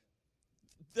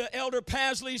 The elder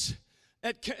Pasleys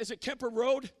is it Kemper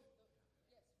Road?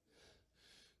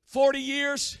 40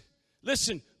 years.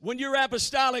 Listen, when you're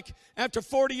apostolic, after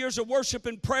 40 years of worship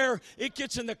and prayer, it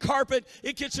gets in the carpet,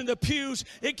 it gets in the pews,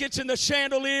 it gets in the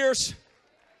chandeliers.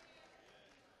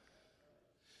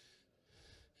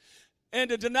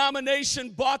 And a denomination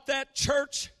bought that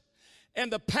church,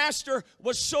 and the pastor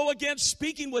was so against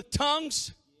speaking with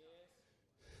tongues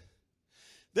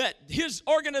that his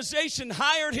organization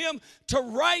hired him to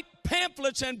write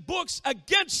pamphlets and books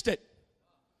against it.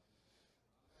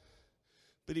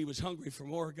 But he was hungry for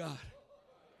more of God.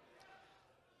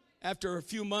 After a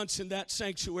few months in that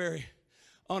sanctuary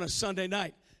on a Sunday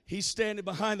night, he's standing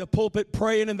behind the pulpit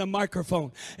praying in the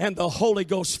microphone, and the Holy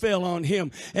Ghost fell on him,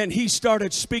 and he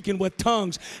started speaking with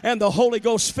tongues, and the Holy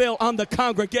Ghost fell on the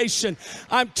congregation.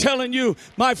 I'm telling you,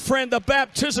 my friend, the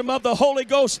baptism of the Holy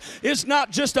Ghost is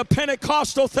not just a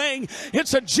Pentecostal thing,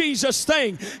 it's a Jesus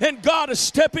thing. And God is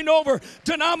stepping over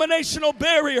denominational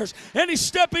barriers, and he's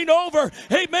stepping over,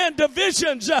 amen,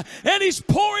 divisions, and he's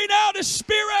pouring out his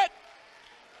Spirit.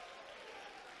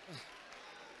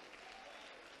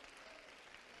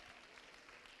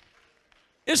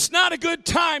 It's not a good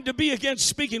time to be against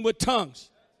speaking with tongues.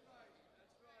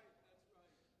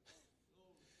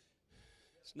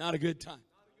 It's not a good time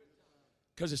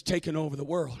because it's taken over the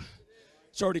world.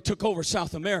 It's already took over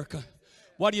South America.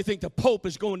 Why do you think the Pope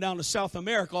is going down to South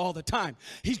America all the time?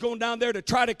 He's going down there to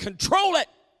try to control it.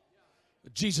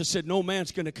 But Jesus said no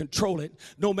man's going to control it.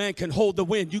 No man can hold the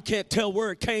wind. You can't tell where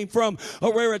it came from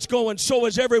or where it's going. So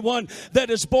is everyone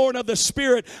that is born of the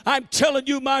Spirit. I'm telling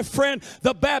you, my friend,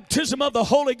 the baptism of the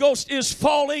Holy Ghost is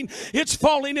falling. It's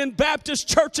falling in Baptist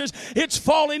churches. It's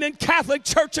falling in Catholic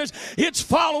churches. It's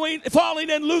falling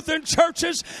in Lutheran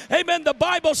churches. Amen. The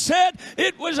Bible said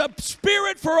it was a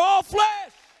spirit for all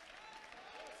flesh.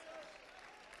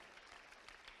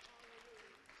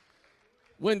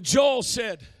 When Joel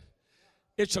said,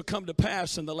 "It shall come to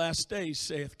pass in the last days,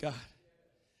 saith God,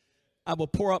 I will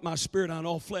pour out my Spirit on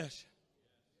all flesh."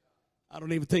 I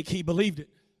don't even think he believed it.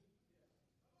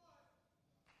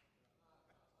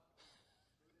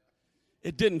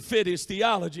 It didn't fit his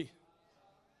theology.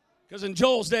 Because in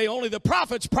Joel's day, only the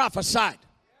prophets prophesied.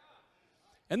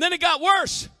 And then it got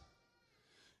worse.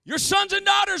 Your sons and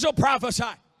daughters will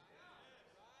prophesy.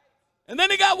 And then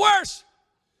it got worse.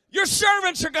 Your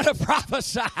servants are going to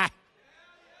prophesy.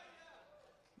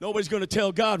 Nobody's going to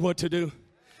tell God what to do.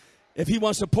 If he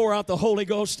wants to pour out the Holy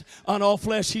Ghost on all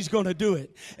flesh, he's going to do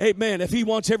it. Amen. If he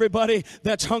wants everybody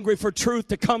that's hungry for truth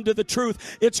to come to the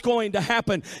truth, it's going to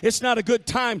happen. It's not a good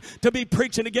time to be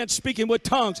preaching against speaking with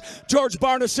tongues. George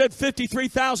Barna said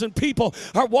 53,000 people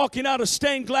are walking out of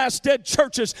stained glass dead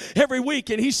churches every week.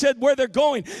 And he said where they're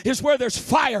going is where there's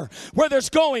fire. Where there's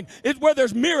going is where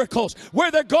there's miracles.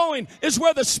 Where they're going is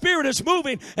where the Spirit is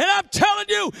moving. And I'm telling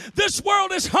you, this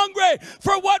world is hungry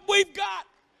for what we've got.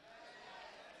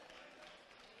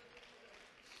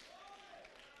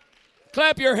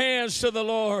 Clap your hands to the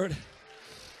Lord.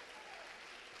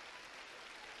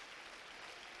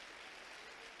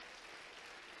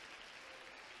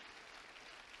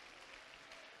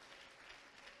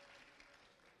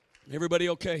 Everybody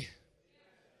okay?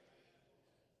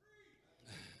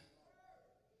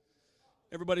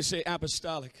 Everybody say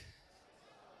apostolic.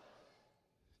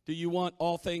 Do you want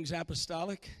all things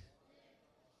apostolic?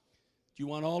 Do you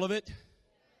want all of it?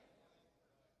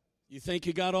 You think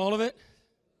you got all of it?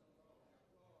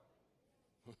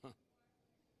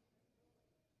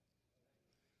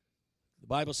 The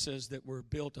Bible says that we're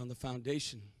built on the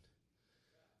foundation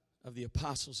of the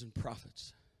apostles and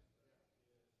prophets.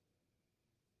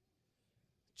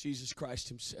 Jesus Christ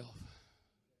himself,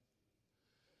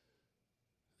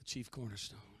 the chief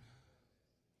cornerstone.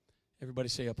 Everybody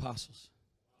say apostles.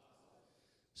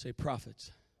 Say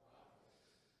prophets.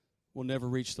 We'll never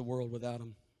reach the world without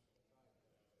them.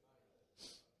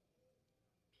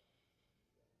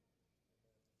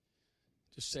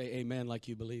 Just say amen like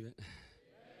you believe it.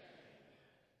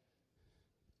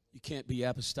 You can't be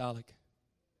apostolic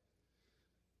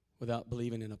without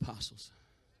believing in apostles.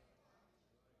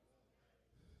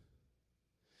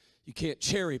 You can't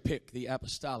cherry pick the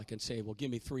apostolic and say, well, give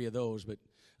me 3 of those, but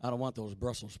I don't want those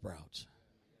Brussels sprouts.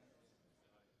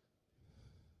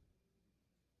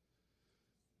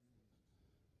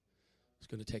 It's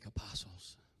going to take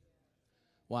apostles.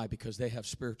 Why? Because they have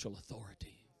spiritual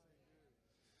authority.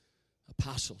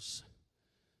 Apostles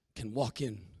can walk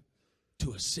in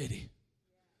to a city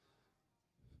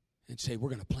and say, we're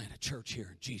going to plant a church here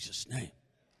in Jesus' name.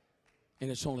 And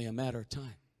it's only a matter of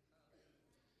time.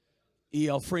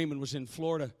 E.L. Freeman was in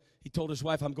Florida. He told his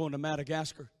wife, I'm going to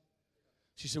Madagascar.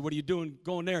 She said, what are you doing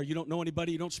going there? You don't know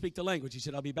anybody. You don't speak the language. He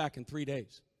said, I'll be back in 3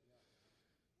 days.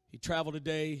 He traveled a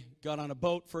day, got on a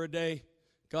boat for a day,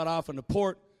 got off in the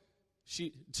port.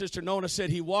 Sister Nona said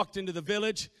he walked into the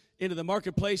village, into the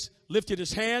marketplace, lifted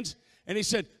his hands, and he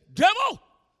said, devil,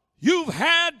 you've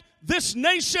had this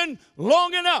nation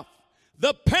long enough.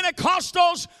 The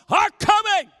Pentecostals are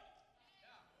coming.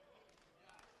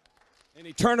 And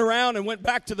he turned around and went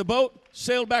back to the boat,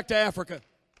 sailed back to Africa.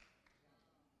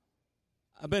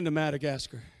 I've been to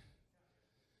Madagascar.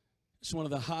 It's one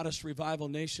of the hottest revival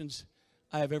nations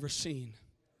I have ever seen.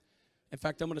 In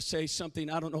fact, I'm going to say something,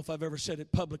 I don't know if I've ever said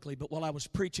it publicly, but while I was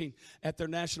preaching at their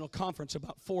national conference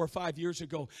about 4 or 5 years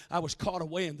ago, I was caught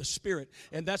away in the Spirit.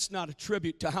 And that's not a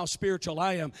tribute to how spiritual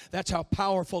I am. That's how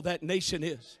powerful that nation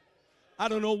is. I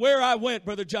don't know where I went,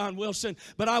 Brother John Wilson,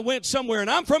 but I went somewhere, and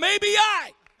I'm from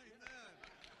ABI.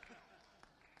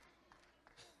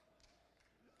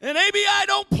 And ABI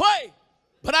don't play.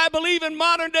 But I believe in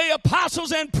modern-day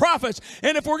apostles and prophets.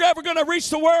 And if we're ever going to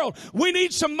reach the world, we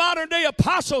need some modern-day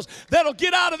apostles that'll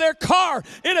get out of their car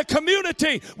in a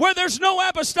community where there's no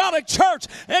apostolic church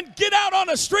and get out on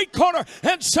a street corner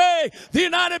and say, the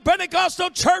United Pentecostal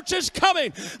Church is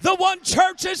coming. The One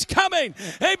Church is coming.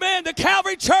 Amen. The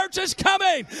Calvary Church is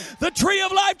coming. The Tree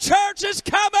of Life Church is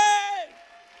coming.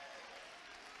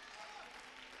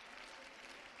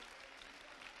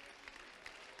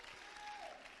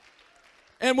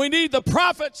 And we need the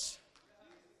prophets.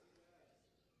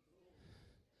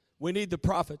 We need the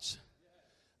prophets.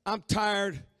 I'm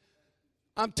tired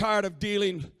of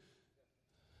dealing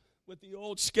with the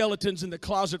old skeletons in the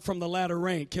closet from the latter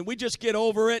rain. Can we just get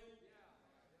over it?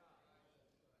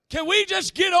 Can we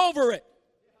just get over it?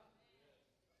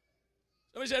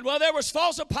 Somebody said, well, there was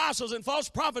false apostles and false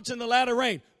prophets in the latter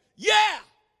rain. Yeah.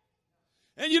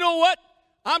 And you know what?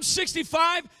 I'm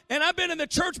 65, and I've been in the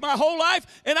church my whole life,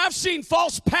 and I've seen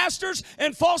false pastors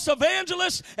and false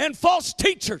evangelists and false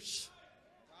teachers.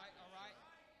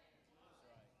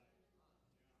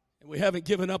 And we haven't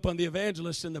given up on the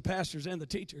evangelists and the pastors and the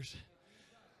teachers.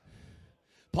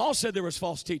 Paul said there was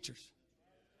false teachers.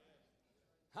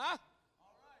 Huh?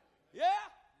 Yeah.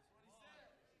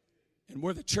 And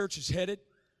where the church is headed,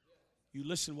 you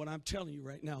listen to what I'm telling you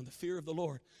right now. In the fear of the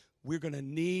Lord, we're going to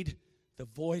need the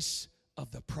voice of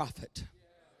the prophet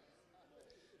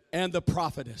and the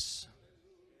prophetess.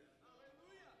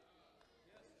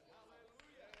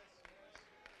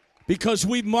 Because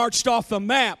we've marched off the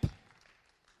map.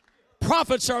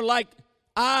 Prophets are like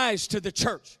eyes to the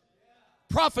church.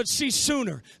 Prophets see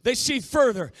sooner. They see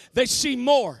further. They see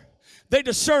more. They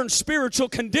discern spiritual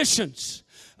conditions.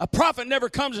 A prophet never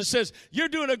comes and says, you're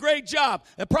doing a great job.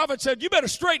 A prophet said, you better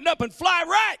straighten up and fly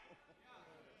right.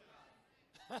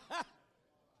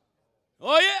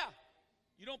 Oh, yeah.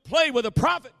 You don't play with a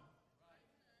prophet.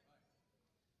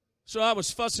 So I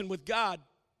was fussing with God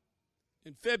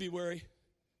in February,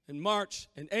 in March,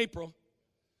 and April,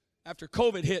 after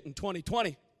COVID hit in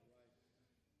 2020.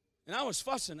 And I was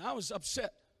fussing. I was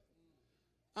upset.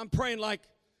 I'm praying like,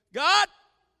 God,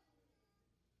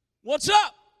 what's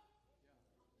up?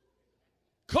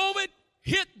 COVID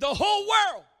hit the whole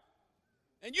world,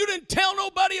 and you didn't tell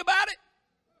nobody about it?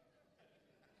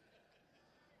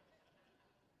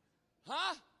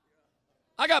 Huh?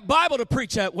 I got Bible to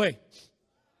preach that way.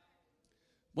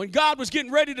 When God was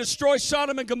getting ready to destroy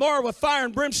Sodom and Gomorrah with fire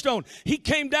and brimstone, he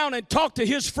came down and talked to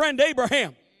his friend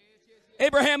Abraham.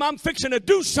 Abraham, I'm fixing to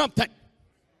do something.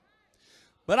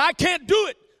 But I can't do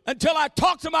it until I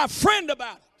talk to my friend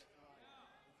about it.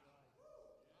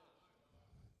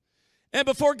 And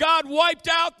before God wiped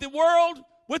out the world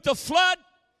with the flood,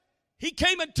 he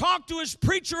came and talked to his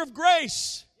preacher of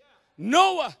grace,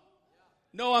 Noah.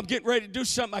 No, I'm getting ready to do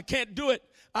something. I can't do it.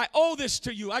 I owe this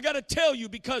to you. I got to tell you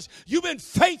because you've been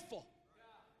faithful.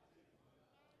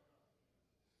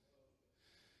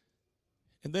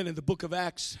 And then in the book of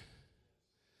Acts,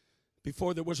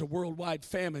 before there was a worldwide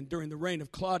famine during the reign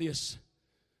of Claudius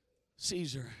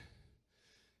Caesar,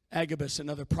 Agabus and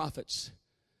other prophets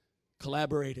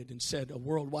collaborated and said a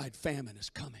worldwide famine is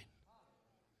coming.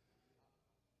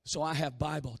 So I have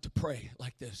Bible to pray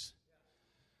like this.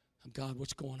 God,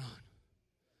 what's going on?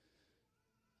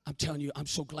 I'm telling you, I'm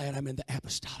so glad I'm in the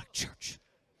apostolic church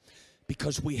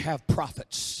because we have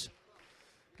prophets.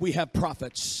 We have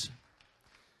prophets.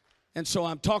 And so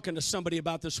I'm talking to somebody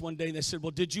about this one day, and they said,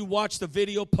 well, did you watch the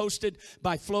video posted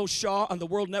by Flo Shaw on the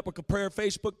World Network of Prayer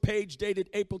Facebook page dated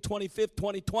April 25th,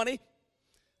 2020?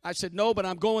 I said, no, but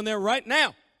I'm going there right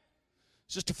now.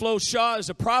 Sister Flo Shaw is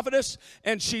a prophetess,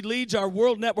 and she leads our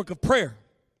World Network of Prayer.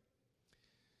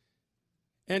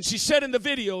 And she said in the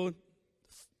video,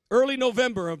 early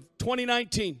November of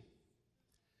 2019,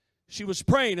 she was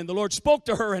praying, and the Lord spoke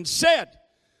to her and said,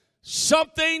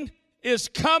 something is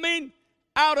coming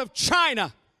out of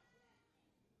China.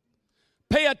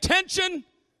 Pay attention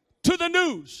to the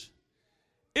news.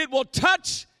 It will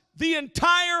touch the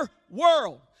entire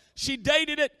world. She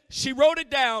dated it, she wrote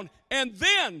it down, and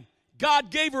then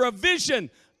God gave her a vision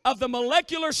of the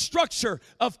molecular structure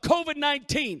of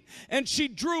COVID-19, and she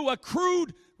drew a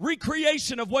crude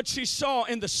recreation of what she saw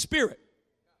in the spirit.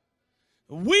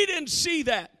 We didn't see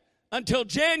that until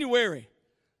January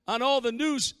on all the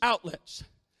news outlets.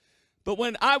 But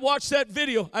when I watched that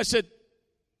video, I said,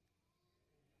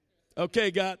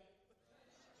 okay, God,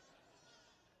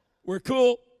 we're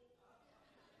cool.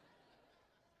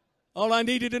 All I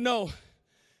needed to know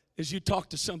is you talk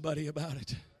to somebody about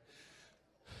it.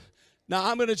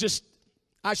 Now,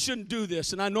 I shouldn't do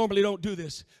this, and I normally don't do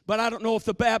this, but I don't know if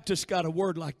the Baptists got a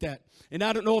word like that. And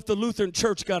I don't know if the Lutheran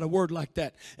Church got a word like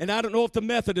that. And I don't know if the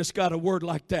Methodists got a word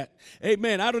like that.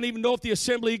 Amen. I don't even know if the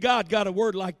Assembly of God got a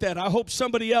word like that. I hope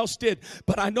somebody else did.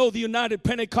 But I know the United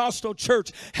Pentecostal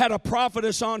Church had a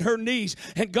prophetess on her knees.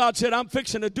 And God said, I'm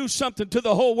fixing to do something to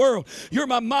the whole world. You're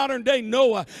my modern day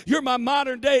Noah. You're my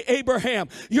modern day Abraham.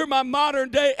 You're my modern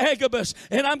day Agabus.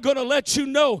 And I'm going to let you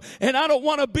know. And I don't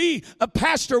want to be a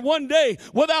pastor one day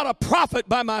without a prophet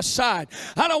by my side.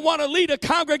 I don't want to lead a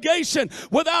congregation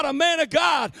without a man of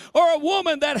God or a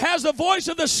woman that has the voice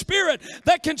of the Spirit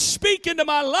that can speak into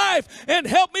my life and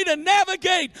help me to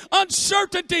navigate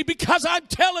uncertainty, because I'm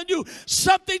telling you,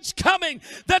 something's coming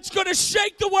that's going to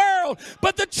shake the world,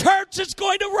 but the church is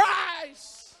going to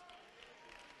rise.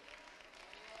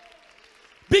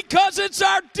 Because it's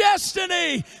our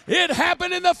destiny. It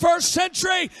happened in the first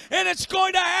century, and it's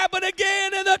going to happen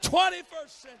again in the 21st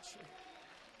century.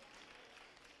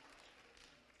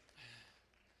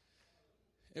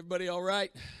 Everybody all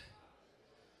right?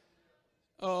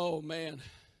 Oh, man.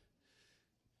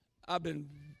 I've been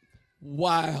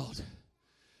wild.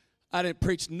 I didn't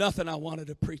preach nothing I wanted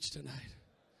to preach tonight.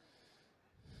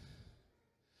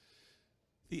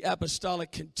 The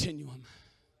apostolic continuum.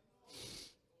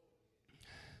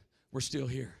 We're still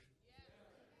here.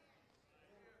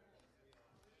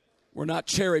 We're not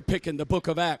cherry picking the book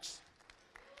of Acts.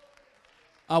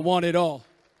 I want it all.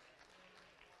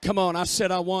 Come on, I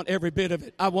said I want every bit of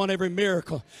it. I want every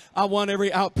miracle. I want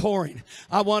every outpouring.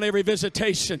 I want every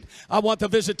visitation. I want the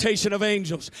visitation of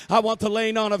angels. I want the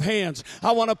laying on of hands.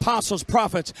 I want apostles,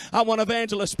 prophets. I want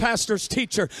evangelists, pastors,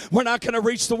 teacher. We're not going to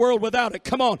reach the world without it.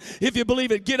 Come on, if you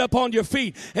believe it, get up on your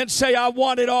feet and say, I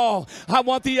want it all. I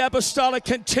want the apostolic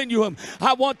continuum.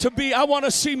 I want to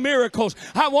see miracles.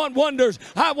 I want wonders.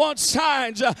 I want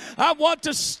signs. I want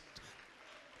to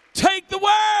take the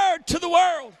word to the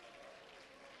world.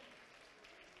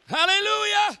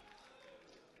 Hallelujah.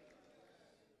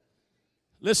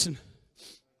 Listen,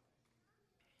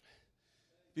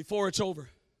 before it's over,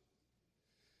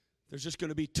 there's just going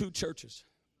to be two churches.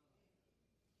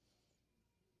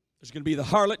 There's going to be the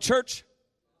harlot church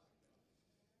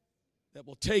that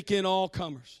will take in all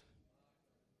comers,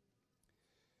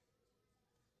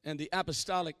 and the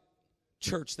apostolic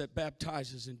church that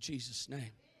baptizes in Jesus'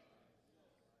 name.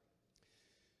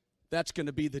 That's going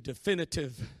to be the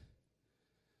definitive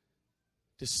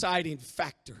deciding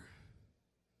factor.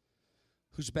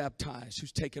 Who's baptized,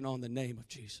 who's taken on the name of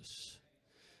Jesus.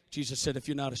 Jesus said, if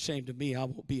you're not ashamed of me, I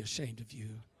won't be ashamed of you.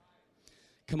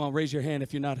 Come on, raise your hand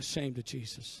if you're not ashamed of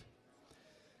Jesus.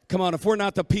 Come on, if we're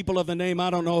not the people of the name, I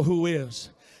don't know who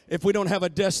is. If we don't have a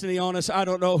destiny on us, I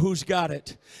don't know who's got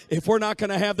it. If we're not going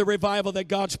to have the revival that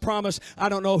God's promised, I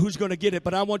don't know who's going to get it.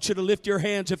 But I want you to lift your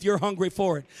hands if you're hungry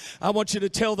for it. I want you to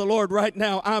tell the Lord right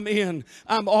now, I'm in.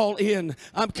 I'm all in.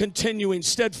 I'm continuing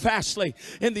steadfastly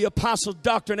in the apostles'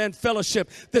 doctrine and fellowship.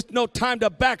 There's no time to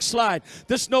backslide.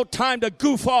 There's no time to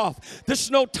goof off. There's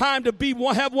no time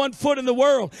to have one foot in the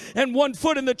world and one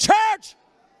foot in the church.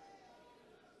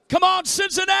 Come on,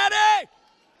 Cincinnati.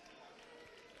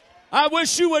 I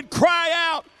wish you would cry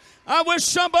out. I wish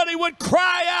somebody would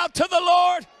cry out to the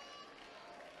Lord.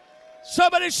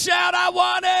 Somebody shout, I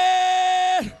want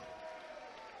it.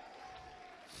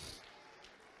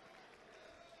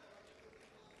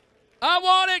 I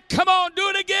want it. Come on, do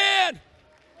it again.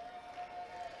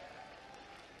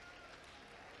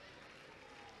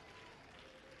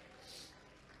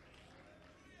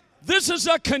 This is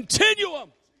a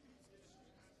continuum.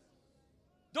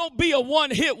 Don't be a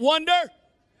one-hit wonder.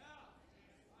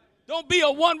 Don't be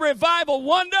a one revival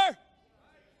wonder.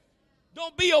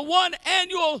 Don't be a one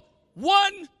annual,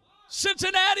 one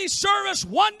Cincinnati service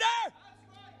wonder.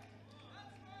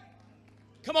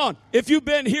 Come on, if you've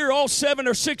been here all 7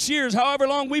 or 6 years, however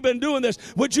long we've been doing this,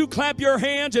 would you clap your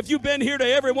hands if you've been here to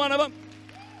every one of them?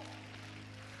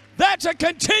 That's a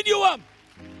continuum.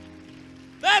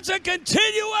 That's a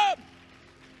continuum.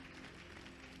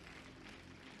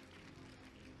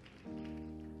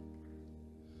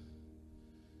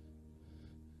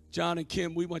 John and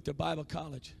Kim, we went to Bible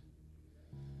college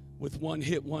with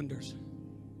one-hit wonders.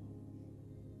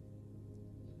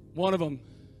 One of them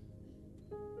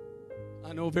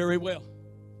I know very well.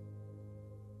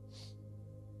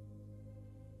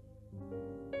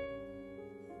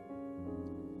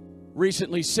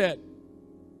 Recently said,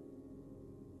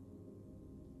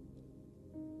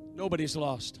 nobody's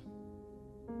lost.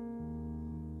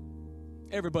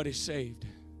 Everybody's saved.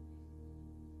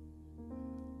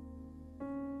 Let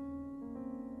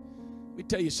me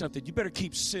tell you something. You better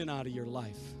keep sin out of your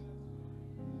life.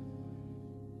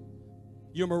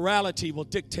 Your morality will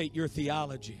dictate your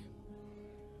theology.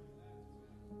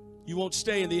 You won't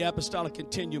stay in the apostolic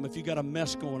continuum if you got a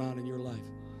mess going on in your life.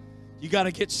 You got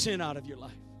to get sin out of your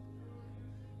life.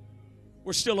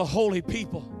 We're still a holy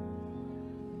people.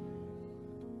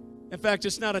 In fact,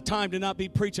 it's not a time to not be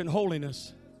preaching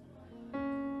holiness. The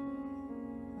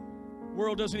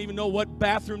world doesn't even know what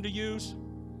bathroom to use,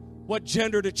 what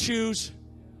gender to choose.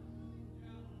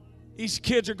 These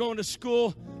kids are going to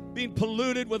school being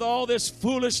polluted with all this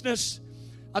foolishness.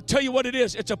 I'll tell you what it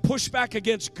is. It's a pushback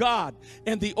against God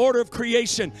and the order of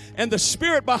creation. And the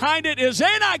spirit behind it is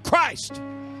Antichrist.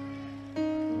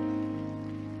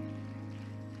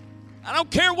 I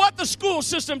don't care what the school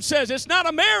system says. It's not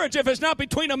a marriage if it's not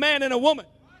between a man and a woman.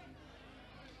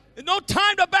 There's no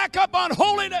time to back up on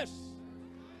holiness.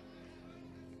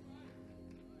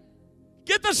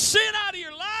 Get the sin out of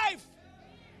your life.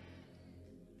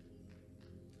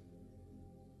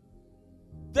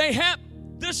 They have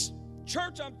this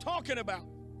church I'm talking about.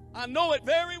 I know it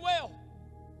very well.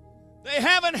 They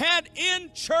haven't had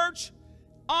in-church,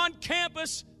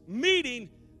 on-campus meeting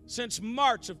since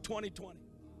March of 2020.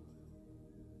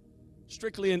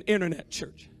 Strictly an internet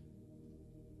church.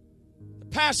 The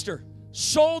pastor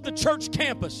sold the church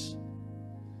campus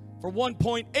for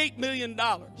 $1.8 million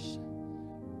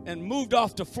and moved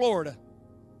off to Florida.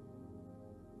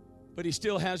 But he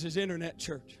still has his internet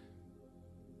church.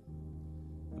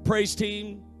 The praise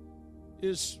team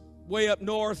is way up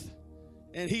north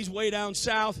and he's way down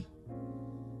south.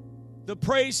 The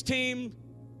praise team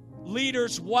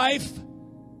leader's wife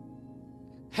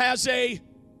has a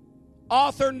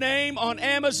author name on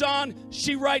Amazon.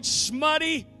 She writes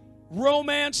smutty,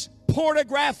 romance,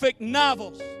 pornographic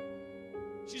novels.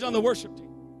 She's on the worship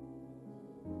team.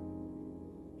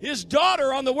 His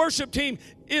daughter on the worship team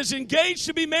is engaged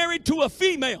to be married to a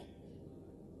female.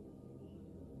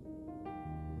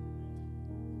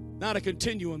 Not a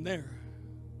continuum there.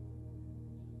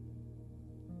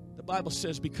 The Bible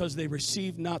says because they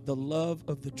received not the love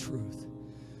of the truth,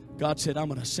 God said, I'm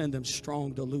going to send them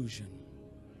strong delusion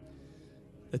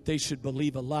that they should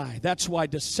believe a lie. That's why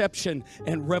deception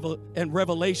and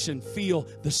revelation feel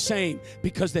the same,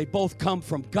 because they both come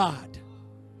from God.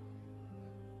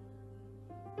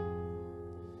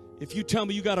 If you tell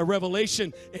me you got a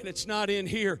revelation and it's not in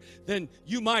here, then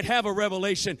you might have a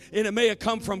revelation and it may have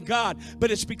come from God, but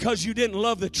it's because you didn't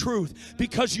love the truth,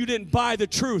 because you didn't buy the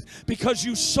truth, because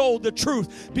you sold the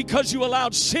truth, because you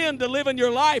allowed sin to live in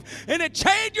your life and it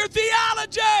changed your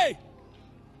theology.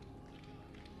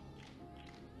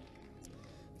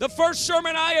 The first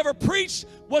sermon I ever preached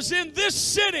was in this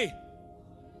city,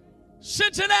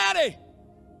 Cincinnati.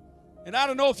 And I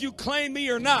don't know if you claim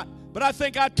me or not, but I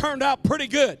think I turned out pretty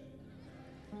good.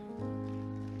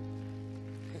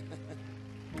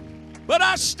 But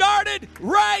I started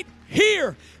right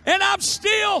here, and I'm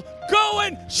still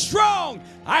going strong.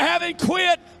 I haven't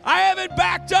quit. I haven't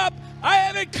backed up. I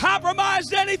haven't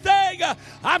compromised anything.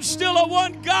 I'm still a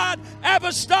one-God,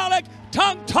 apostolic,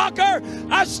 tongue talker.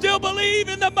 I still believe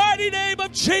in the mighty name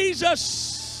of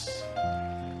Jesus.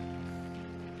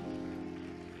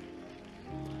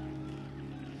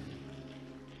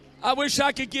 I wish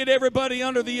I could get everybody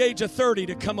under the age of 30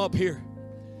 to come up here.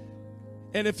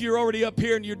 And if you're already up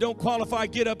here and you don't qualify,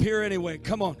 get up here anyway.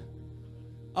 Come on.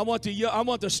 I want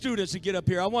the students to get up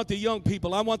here. I want the young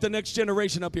people. I want the next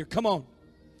generation up here. Come on.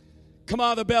 Come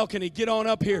out of the balcony. Get on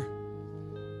up here.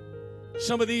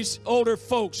 Some of these older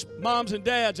folks, moms and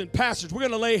dads and pastors, we're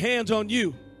going to lay hands on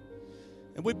you.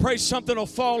 And we pray something will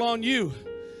fall on you.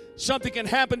 Something can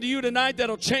happen to you tonight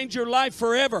that'll change your life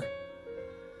forever.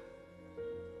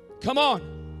 Come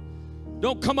on.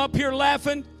 Don't come up here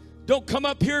laughing. Don't come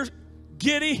up here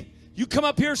giddy. You come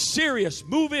up here serious.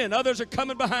 Move in. Others are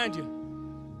coming behind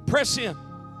you. Press in.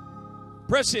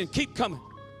 Press in. Keep coming.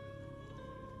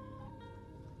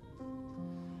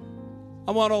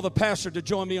 I want all the pastors to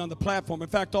join me on the platform. In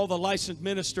fact, all the licensed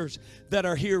ministers that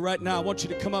are here right now, I want you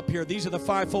to come up here. These are the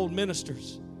fivefold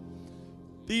ministers.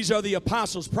 These are the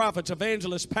apostles, prophets,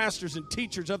 evangelists, pastors, and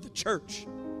teachers of the church.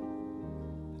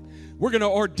 We're going to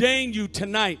ordain you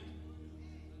tonight.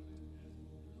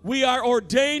 We are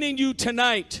ordaining you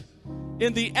tonight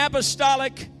in the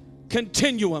apostolic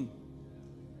continuum.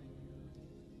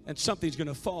 and something's going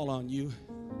to fall on you.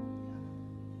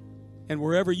 And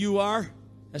wherever you are,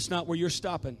 that's not where you're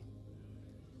stopping.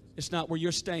 It's not where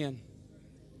you're staying.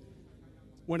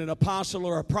 When an apostle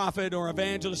or a prophet or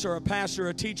evangelist or a pastor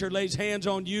or a teacher lays hands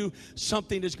on you,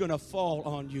 something is going to fall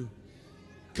on you.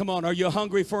 Come on, are you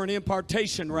hungry for an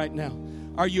impartation right now?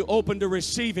 Are you open to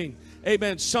receiving,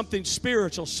 amen, something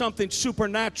spiritual, something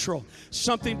supernatural,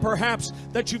 something perhaps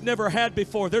that you've never had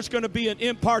before? There's going to be an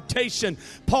impartation.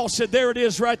 Paul said, there it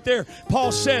is right there.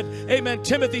 Paul said, amen,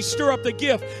 Timothy, stir up the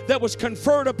gift that was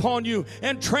conferred upon you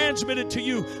and transmitted to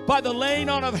you by the laying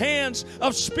on of hands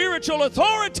of spiritual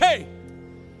authority.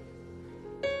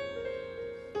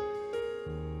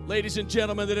 Ladies and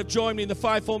gentlemen that have joined me in the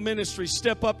fivefold ministry,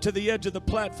 step up to the edge of the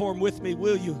platform with me,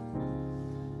 will you?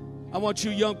 I want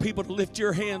you young people to lift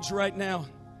your hands right now.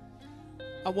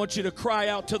 I want you to cry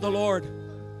out to the Lord.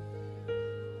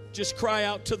 Just cry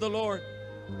out to the Lord.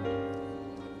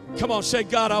 Come on, say,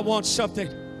 God, I want something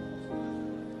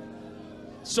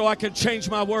so I can change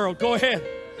my world. Go ahead.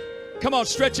 Come on,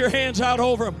 stretch your hands out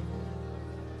over them.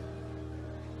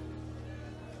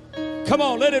 Come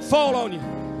on, let it fall on you.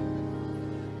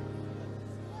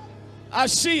 I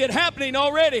see it happening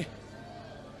already.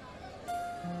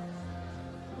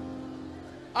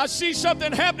 I see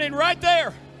something happening right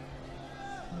there.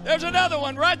 There's another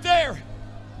one right there.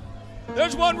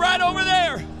 There's one right over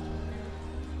there.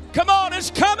 Come on,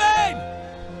 it's coming.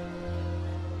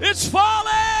 It's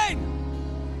falling.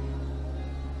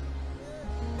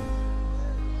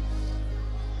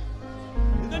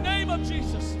 In the name of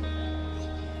Jesus.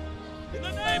 In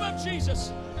the name of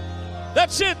Jesus.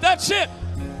 That's it. That's it.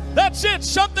 That's it.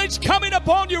 Something's coming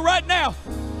upon you right now.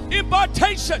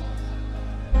 Impartation.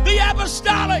 The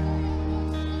apostolic.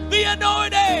 The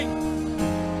anointing.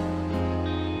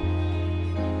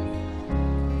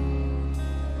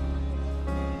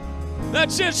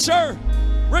 That's it, sir.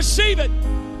 Receive it.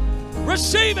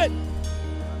 Receive it.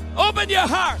 Open your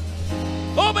heart.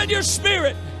 Open your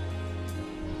spirit.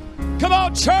 Come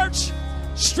on, church.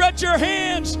 Stretch your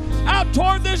hands out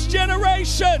toward this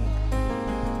generation.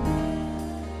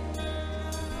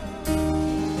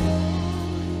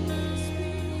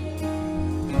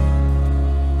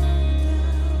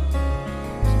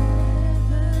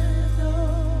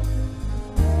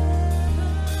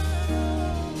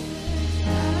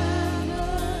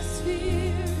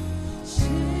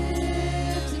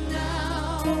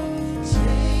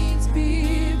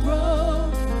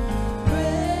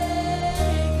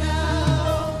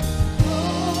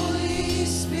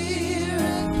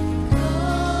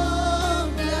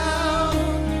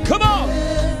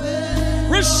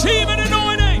 Receive it